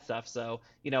some bad stuff. So,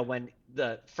 when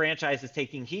the franchise is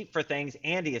taking heat for things,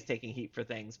 Andy is taking heat for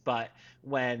things. But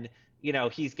when,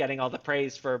 he's getting all the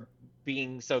praise for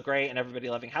being so great and everybody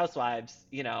loving Housewives,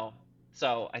 you know.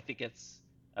 So I think it's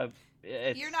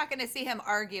you're not going to see him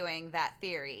arguing that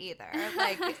theory either.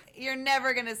 Like, you're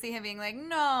never going to see him being like,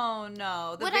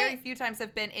 no. The very few times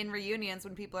have been in reunions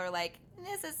when people are like,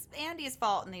 this is Andy's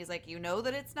fault. And he's like, you know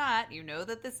that it's not. You know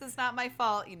that this is not my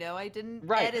fault. You know I didn't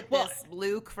edit this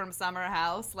Luke from Summer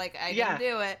House. Like, I didn't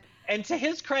do it. And to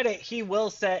his credit, he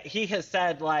has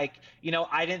said, like, you know,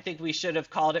 I didn't think we should have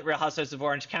called it Real Housewives of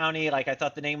Orange County. Like, I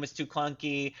thought the name was too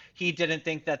clunky. He didn't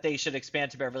think that they should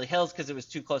expand to Beverly Hills because it was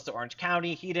too close to Orange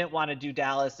County. He didn't want to do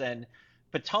Dallas and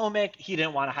Potomac. He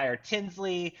didn't want to hire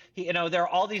Tinsley. You know, there are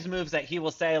all these moves that he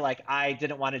will say, like, I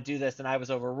didn't want to do this and I was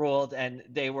overruled and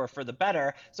they were for the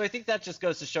better. So I think that just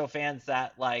goes to show fans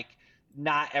that, like,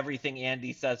 not everything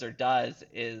Andy says or does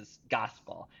is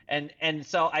gospel. And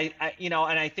so I you know,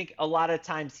 and I think a lot of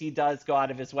times he does go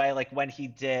out of his way, like when he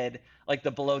did like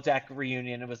the Below Deck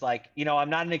reunion, it was like, you know, I'm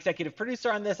not an executive producer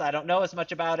on this. I don't know as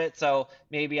much about it. So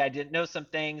maybe I didn't know some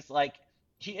things. Like,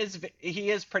 he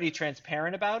is pretty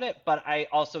transparent about it, but I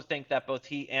also think that both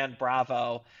he and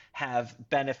Bravo have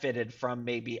benefited from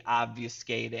maybe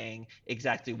obfuscating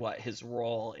exactly what his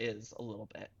role is a little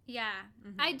bit. Yeah.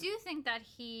 I do think that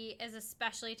he is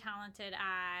especially talented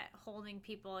at holding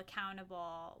people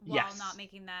accountable while not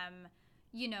making them,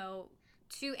 you know,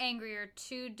 too angry or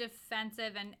too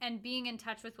defensive, and being in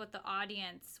touch with what the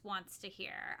audience wants to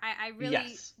hear. I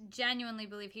really genuinely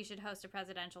believe he should host a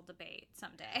presidential debate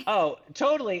someday. Oh,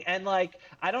 totally. And like,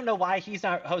 I don't know why he's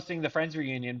not hosting the Friends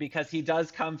reunion, because he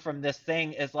does come from this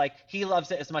thing is like, he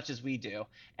loves it as much as we do.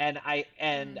 And I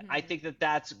think that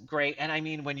that's great. And I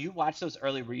mean, when you watch those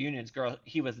early reunions, girl,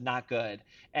 he was not good.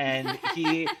 And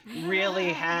he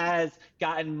really has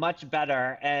gotten much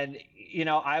better. And, you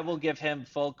know, I will give him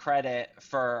full credit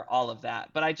for all of that.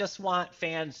 But I just want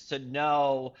fans to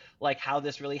know, like, how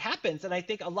this really happens. And I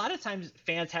think a lot of times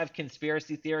fans have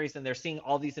conspiracy theories and they're seeing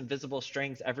all these invisible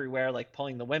strings everywhere, like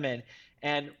pulling the women.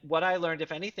 And what I learned,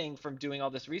 if anything, from doing all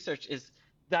this research is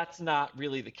that's not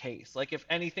really the case. Like, if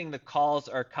anything, the calls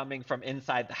are coming from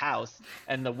inside the house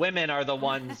and the women are the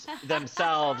ones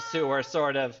themselves who are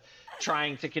sort of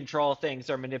trying to control things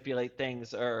or manipulate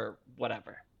things or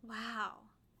whatever. Wow.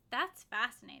 That's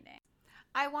fascinating.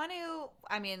 I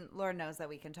mean, Lord knows that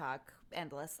we can talk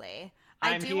endlessly.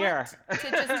 I'm here. To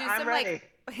just do I'm some ready.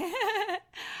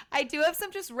 I do have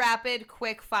some just rapid,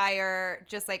 quick fire,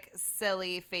 just like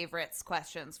silly favorites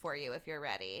questions for you if you're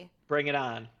ready. Bring it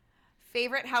on.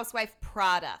 Favorite housewife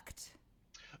product?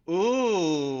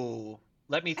 Ooh,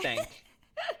 let me think.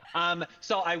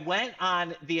 So I went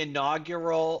on the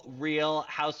inaugural Real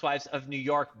Housewives of New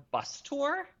York bus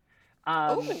tour.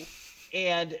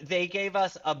 And they gave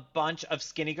us a bunch of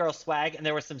Skinny Girl swag, and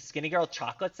there were some Skinny Girl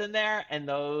chocolates in there, and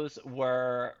those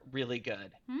were really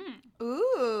good.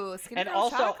 Ooh, Skinny Girl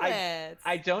chocolates.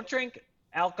 I don't drink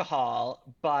alcohol,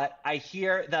 but I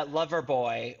hear that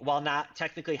Loverboy, while not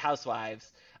technically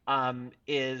Housewives,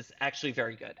 is actually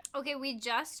very good. Okay, we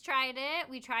just tried it.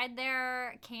 We tried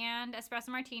their canned espresso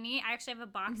martini. I actually have a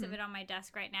box of it on my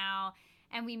desk right now.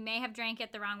 And we may have drank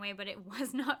it the wrong way, but it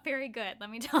was not very good, let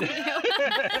me tell you. So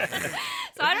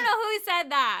I don't know who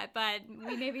said that, but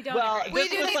we maybe don't agree.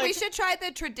 We should try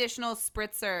the traditional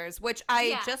spritzers, which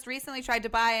I just recently tried to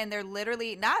buy, and they're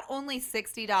literally not only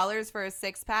 $60 for a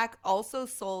 6-pack, also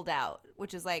sold out,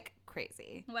 which is like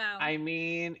crazy. Wow. I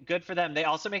mean, good for them. They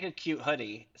also make a cute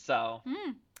hoodie, so.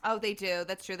 Oh, they do.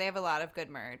 That's true. They have a lot of good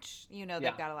merch. You know,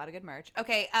 they've got a lot of good merch.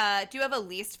 Okay, do you have a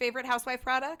least favorite housewife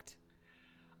product?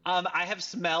 I have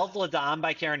smelled La Dame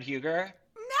by Karen Huger.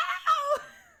 No!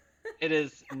 It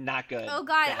is not good. Oh,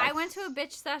 God. Yes. I went to a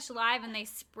Bitch Sesh Live and they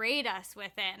sprayed us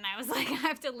with it. And I was like, I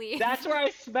have to leave. That's where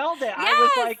I smelled it. Yes! I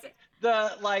was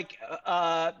like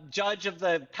the judge of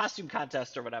the costume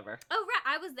contest or whatever. Oh,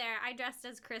 right. I was there. I dressed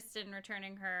as Kristen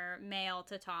returning her mail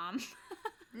to Tom.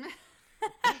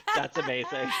 That's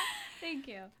amazing. Thank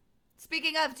you.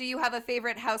 Speaking of, do you have a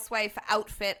favorite housewife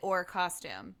outfit or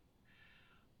costume?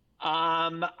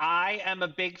 I am a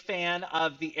big fan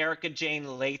of the Erika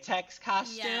Jayne latex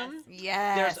costume.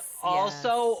 Yes. There's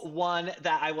also one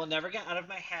that I will never get out of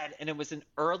my head, and it was an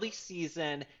early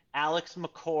season Alex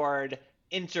McCord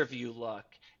interview look,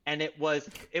 and it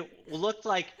looked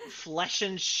like flesh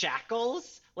and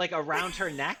shackles, like around her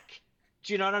neck.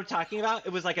 Do you know what I'm talking about?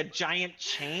 It was like a giant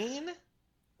chain.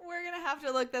 We're gonna have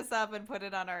to look this up and put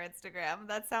it on our Instagram.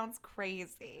 That sounds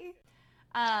crazy.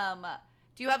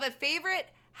 Do you have a favorite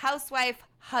housewife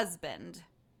husband?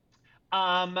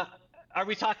 Are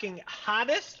we talking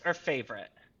hottest or favorite?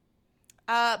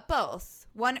 Both.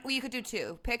 One, well, you could do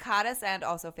two. Pick hottest and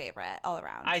also favorite all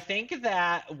around. I think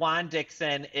that Juan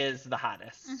Dixon is the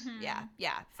hottest. Yeah,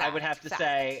 yeah. I would have to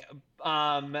say,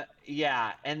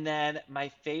 yeah. And then my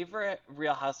favorite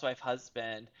Real Housewife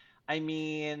husband, I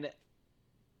mean,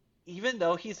 even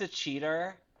though he's a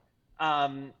cheater,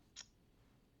 I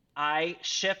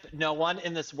ship no one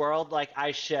in this world like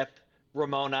I ship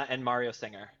Ramona and Mario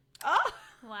Singer. Oh,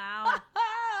 Wow.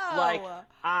 Like,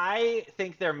 I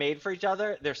think they're made for each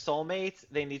other. They're soulmates.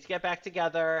 They need to get back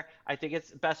together. I think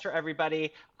it's best for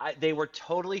everybody. They were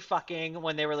totally fucking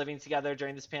when they were living together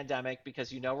during this pandemic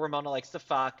because Ramona likes to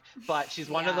fuck, but she's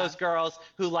one of those girls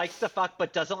who likes to fuck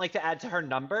but doesn't like to add to her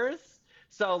numbers.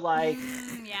 So, like,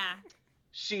 Yeah.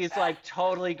 she's, like,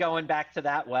 totally going back to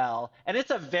that well. And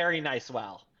it's a very nice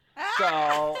well.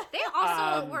 So They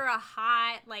also were a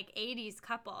hot, like, 80s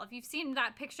couple. If you've seen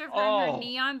that picture of her in her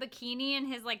neon bikini and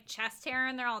his, like, chest hair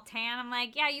and they're all tan, I'm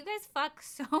like, yeah, you guys fuck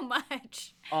so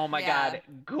much. oh my God,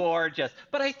 gorgeous.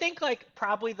 But I think, like,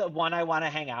 probably the one I want to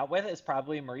hang out with is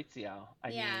probably Maurizio. I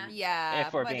mean, yeah.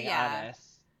 if we're being honest.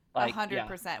 Like,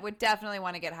 100%. Would definitely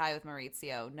want to get high with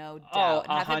Maurizio, no Oh, doubt.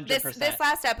 And have him- 100%. This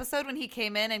last episode when he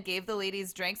came in and gave the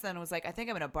ladies drinks and was like, I think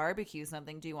I'm going to barbecue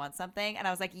something. Do you want something? And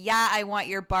I was like, yeah, I want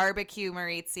your barbecue,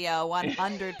 Maurizio,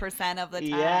 100% of the time.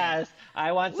 Yes,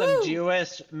 I want some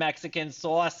Jewish Mexican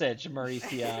sausage,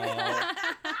 Mauricio.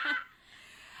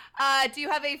 Do you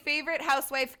have a favorite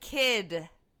housewife kid?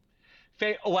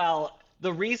 Well,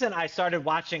 the reason I started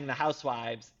watching The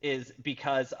Housewives is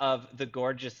because of the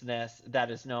gorgeousness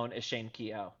that is known as Shane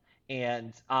Keogh.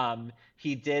 And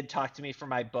he did talk to me for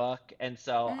my book, and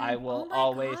so I will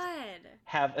always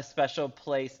have a special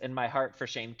place in my heart for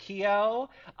Shane Keogh.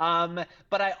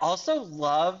 But I also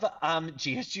love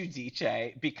Gia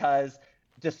Giudice because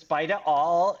despite it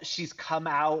all, she's come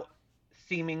out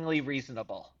seemingly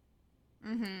reasonable.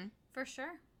 Mm-hmm. For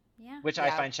sure. Yeah. Which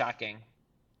I find shocking.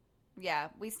 Yeah,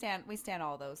 we stand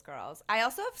all those girls. I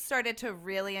also have started to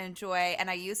really enjoy,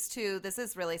 and I used to, this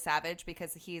is really savage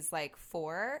because he's like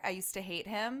 4. I used to hate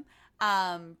him.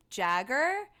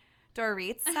 Jagger,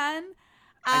 Dorit's son.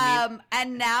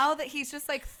 And now that he's just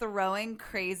like throwing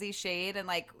crazy shade and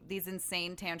like these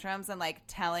insane tantrums and like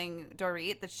telling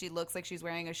Dorit that she looks like she's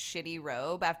wearing a shitty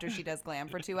robe after she does glam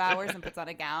for 2 hours and puts on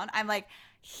a gown, I'm like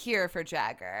here for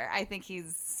Jagger. I think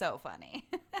he's so funny.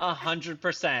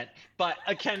 100%. But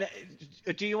Ken,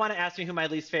 do you want to ask me who my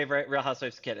least favorite Real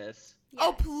Housewives kid is? Yes.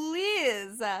 Oh,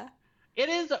 please. It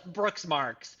is Brooks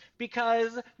Marks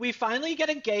because we finally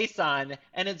get a gay son,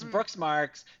 and it's Brooks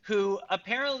Marks, who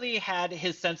apparently had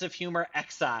his sense of humor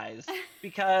excised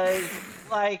because,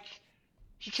 like,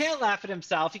 he can't laugh at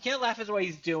himself. He can't laugh at what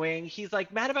he's doing. He's,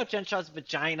 like, mad about Jen Shah's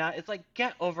vagina. It's like,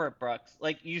 get over it, Brooks.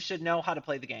 Like, you should know how to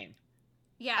play the game.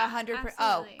 Yeah, 100%.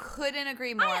 Oh, absolutely. couldn't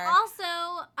agree more. I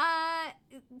also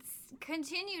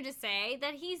continue to say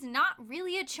that he's not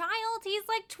really a child. He's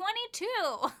like 22.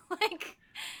 Like,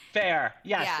 fair.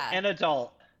 Yes, an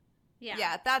adult.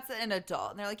 Yeah, that's an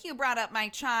adult. And they're like, you brought up my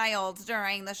child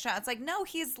during the show. It's like, no,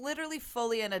 he's literally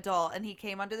fully an adult. And he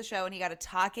came onto the show and he got a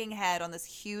talking head on this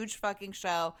huge fucking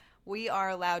show. We are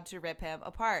allowed to rip him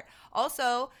apart.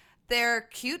 Also, they're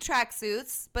cute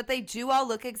tracksuits, but they do all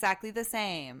look exactly the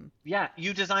same. Yeah,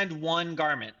 you designed one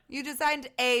garment. You designed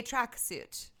a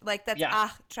tracksuit. Like, that's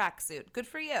a tracksuit. Good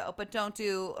for you. But don't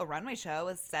do a runway show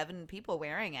with 7 people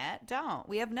wearing it. Don't.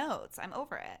 We have notes. I'm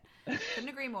over it. Couldn't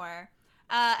agree more.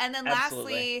 And then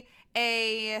lastly,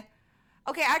 okay, I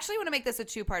actually want to make this a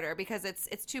 2-parter because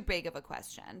it's too big of a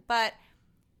question. But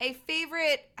a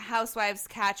favorite Housewives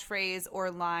catchphrase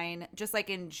or line, just like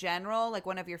in general, like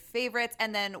one of your favorites,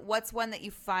 and then what's one that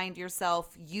you find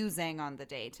yourself using on the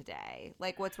day-to-day?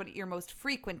 Like what's your most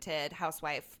frequented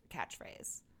housewife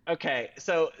catchphrase? Okay,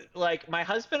 so like my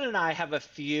husband and I have a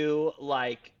few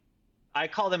like I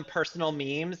call them personal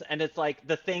memes, and it's like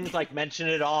the things like mention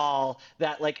it all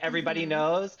that like everybody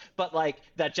knows, but like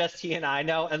that just he and I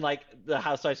know, and like the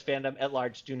Housewives fandom at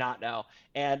large do not know.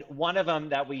 And one of them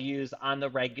that we use on the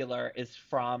regular is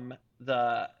from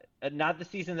the not the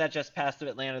season that just passed of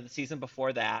Atlanta, the season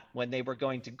before that, when they were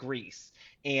going to Greece,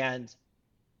 and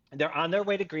they're on their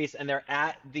way to Greece, and they're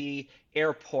at the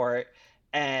airport,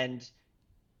 and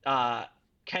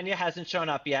Kenya hasn't shown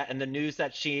up yet, and the news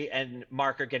that she and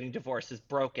Mark are getting divorced is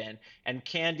broken. And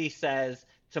Kandi says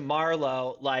to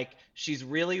Marlo, like, she's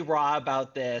really raw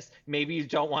about this. Maybe you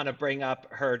don't want to bring up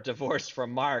her divorce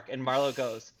from Mark. And Marlo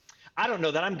goes, I don't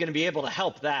know that I'm going to be able to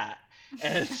help that.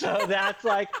 And so that's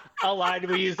like a line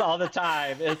we use all the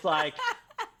time. It's like,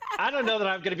 I don't know that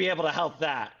I'm going to be able to help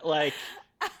that. Like,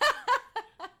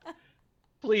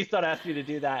 Please don't ask me to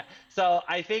do that. So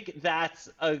I think that's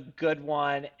a good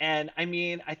one. And I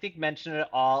mean, I think Mention It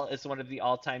All is one of the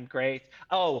all-time greats.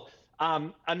 Oh,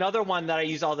 another one that I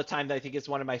use all the time that I think is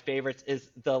one of my favorites is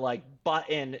the like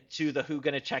button to the Who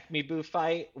Gonna Check Me Boo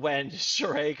fight when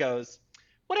Sheree goes,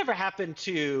 whatever happened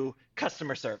to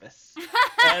customer service?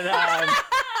 And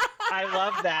I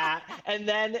love that. And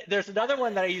then there's another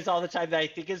one that I use all the time that I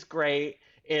think is great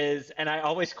is, and I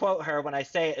always quote her when I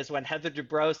say it, is when Heather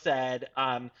Dubrow said,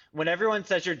 when everyone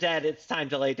says you're dead, it's time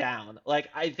to lay down. Like,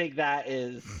 I think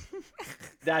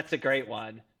that's a great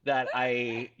one that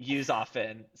I use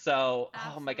often. So,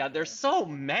 oh my God, there's so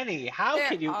many. How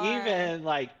can you even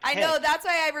like I know, that's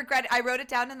why I regret it. I wrote it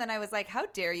down and then I was like, how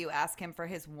dare you ask him for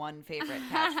his one favorite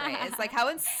catchphrase? Like, how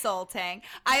insulting.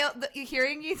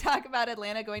 Hearing you talk about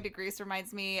Atlanta going to Greece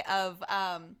reminds me of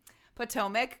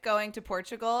Potomac going to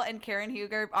Portugal and Karen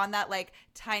Huger on that like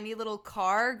tiny little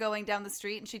car going down the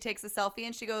street, and she takes a selfie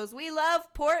and she goes, "We love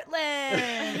Portland."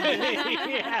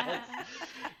 Yes.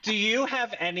 Do you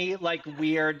have any like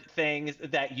weird things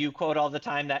that you quote all the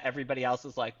time that everybody else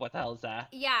is like, what the hell is that?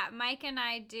 Yeah, Mike and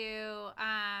I do.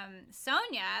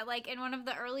 Sonia, like in one of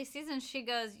the early seasons, she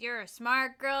goes, "You're a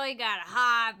smart girl, you got a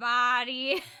hot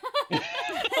body."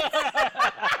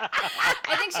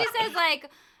 I think she says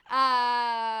like,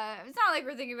 it's not like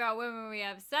we're thinking about women when we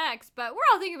have sex, but we're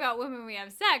all thinking about women when we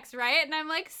have sex, right? And I'm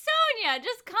like, Sonia,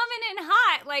 just coming in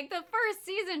hot. Like the first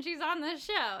season she's on the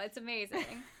show. It's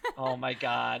amazing. Oh my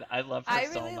God. I love her so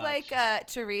much. I really like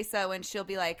Teresa when she'll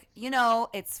be like,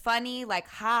 it's funny, like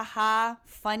ha ha,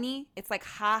 funny. It's like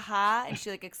ha ha. And she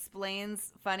like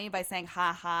explains funny by saying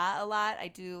ha ha a lot. I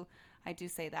do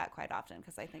say that quite often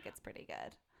because I think it's pretty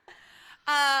good.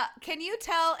 Can you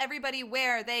tell everybody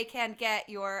where they can get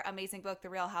your amazing book, The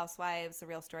Real Housewives, the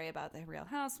real story about the Real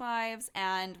Housewives,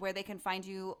 and where they can find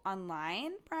you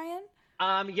online, Brian?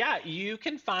 Yeah, you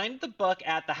can find the book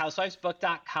at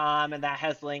thehousewivesbook.com, and that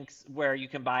has links where you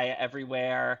can buy it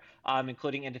everywhere,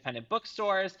 including independent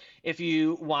bookstores. If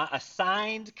you want a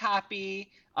signed copy,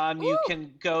 you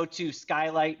can go to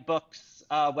Skylight Books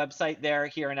website there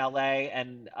here in LA,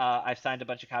 and I've signed a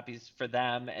bunch of copies for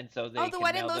them, and so they the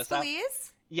one in Los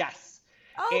Feliz? Yes.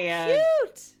 Oh, and,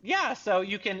 cute! Yeah, so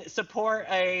you can support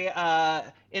a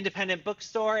independent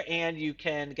bookstore, and you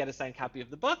can get a signed copy of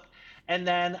the book. And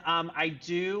then I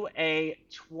do a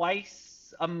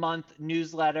twice a month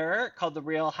newsletter called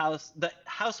the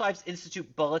Housewives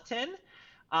Institute Bulletin.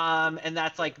 And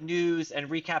that's like news and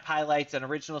recap highlights and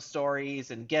original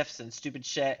stories and gifts and stupid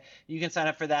shit. You can sign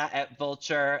up for that at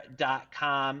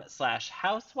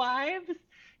vulture.com/housewives.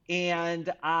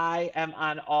 And I am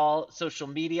on all social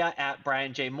media at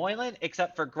Brian J. Moylan,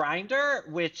 except for Grindr,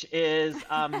 which is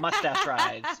Mustache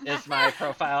Rides is my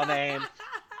profile name.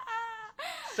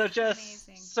 So just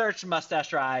search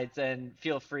Mustache Rides and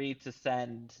feel free to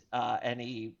send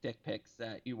any dick pics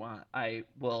that you want. I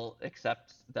will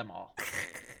accept them all.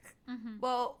 Mm-hmm.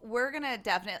 Well, we're going to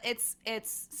definitely –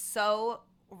 it's so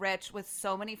rich with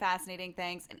so many fascinating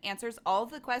things and answers all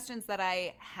the questions that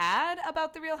I had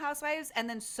about The Real Housewives, and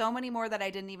then so many more that I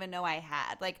didn't even know I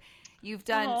had. Like, you've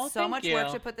done so much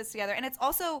work to put this together. And it's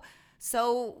also –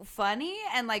 so funny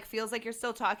and like feels like you're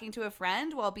still talking to a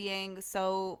friend while being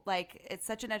so like it's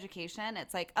such an education.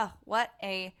 It's like, oh, what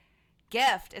a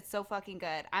gift. It's so fucking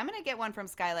good. I'm gonna get one from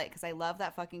Skylight because I love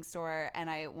that fucking store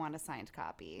and I want a signed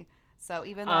copy. So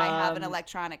even though I have an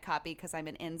electronic copy because I'm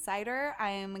an insider,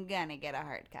 I'm gonna get a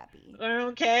hard copy.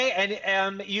 Okay,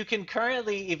 and you can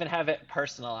currently even have it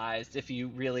personalized if you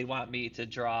really want me to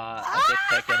draw a dick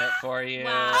pic in it for you.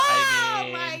 Wow. I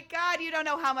mean... Oh my God, you don't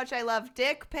know how much I love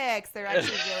dick pics. They're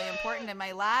actually really important in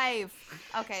my life.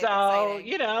 Okay, so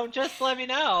just let me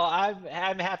know.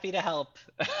 I'm happy to help.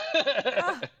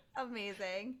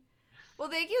 Amazing. Well,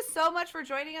 thank you so much for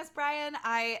joining us, Brian.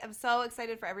 I am so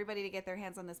excited for everybody to get their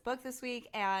hands on this book this week,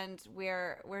 and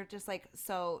we're just like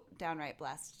so downright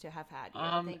blessed to have had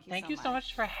you. Thank you so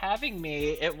much for having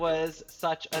me. It was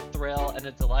such a thrill and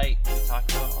a delight to talk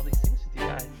about all these things.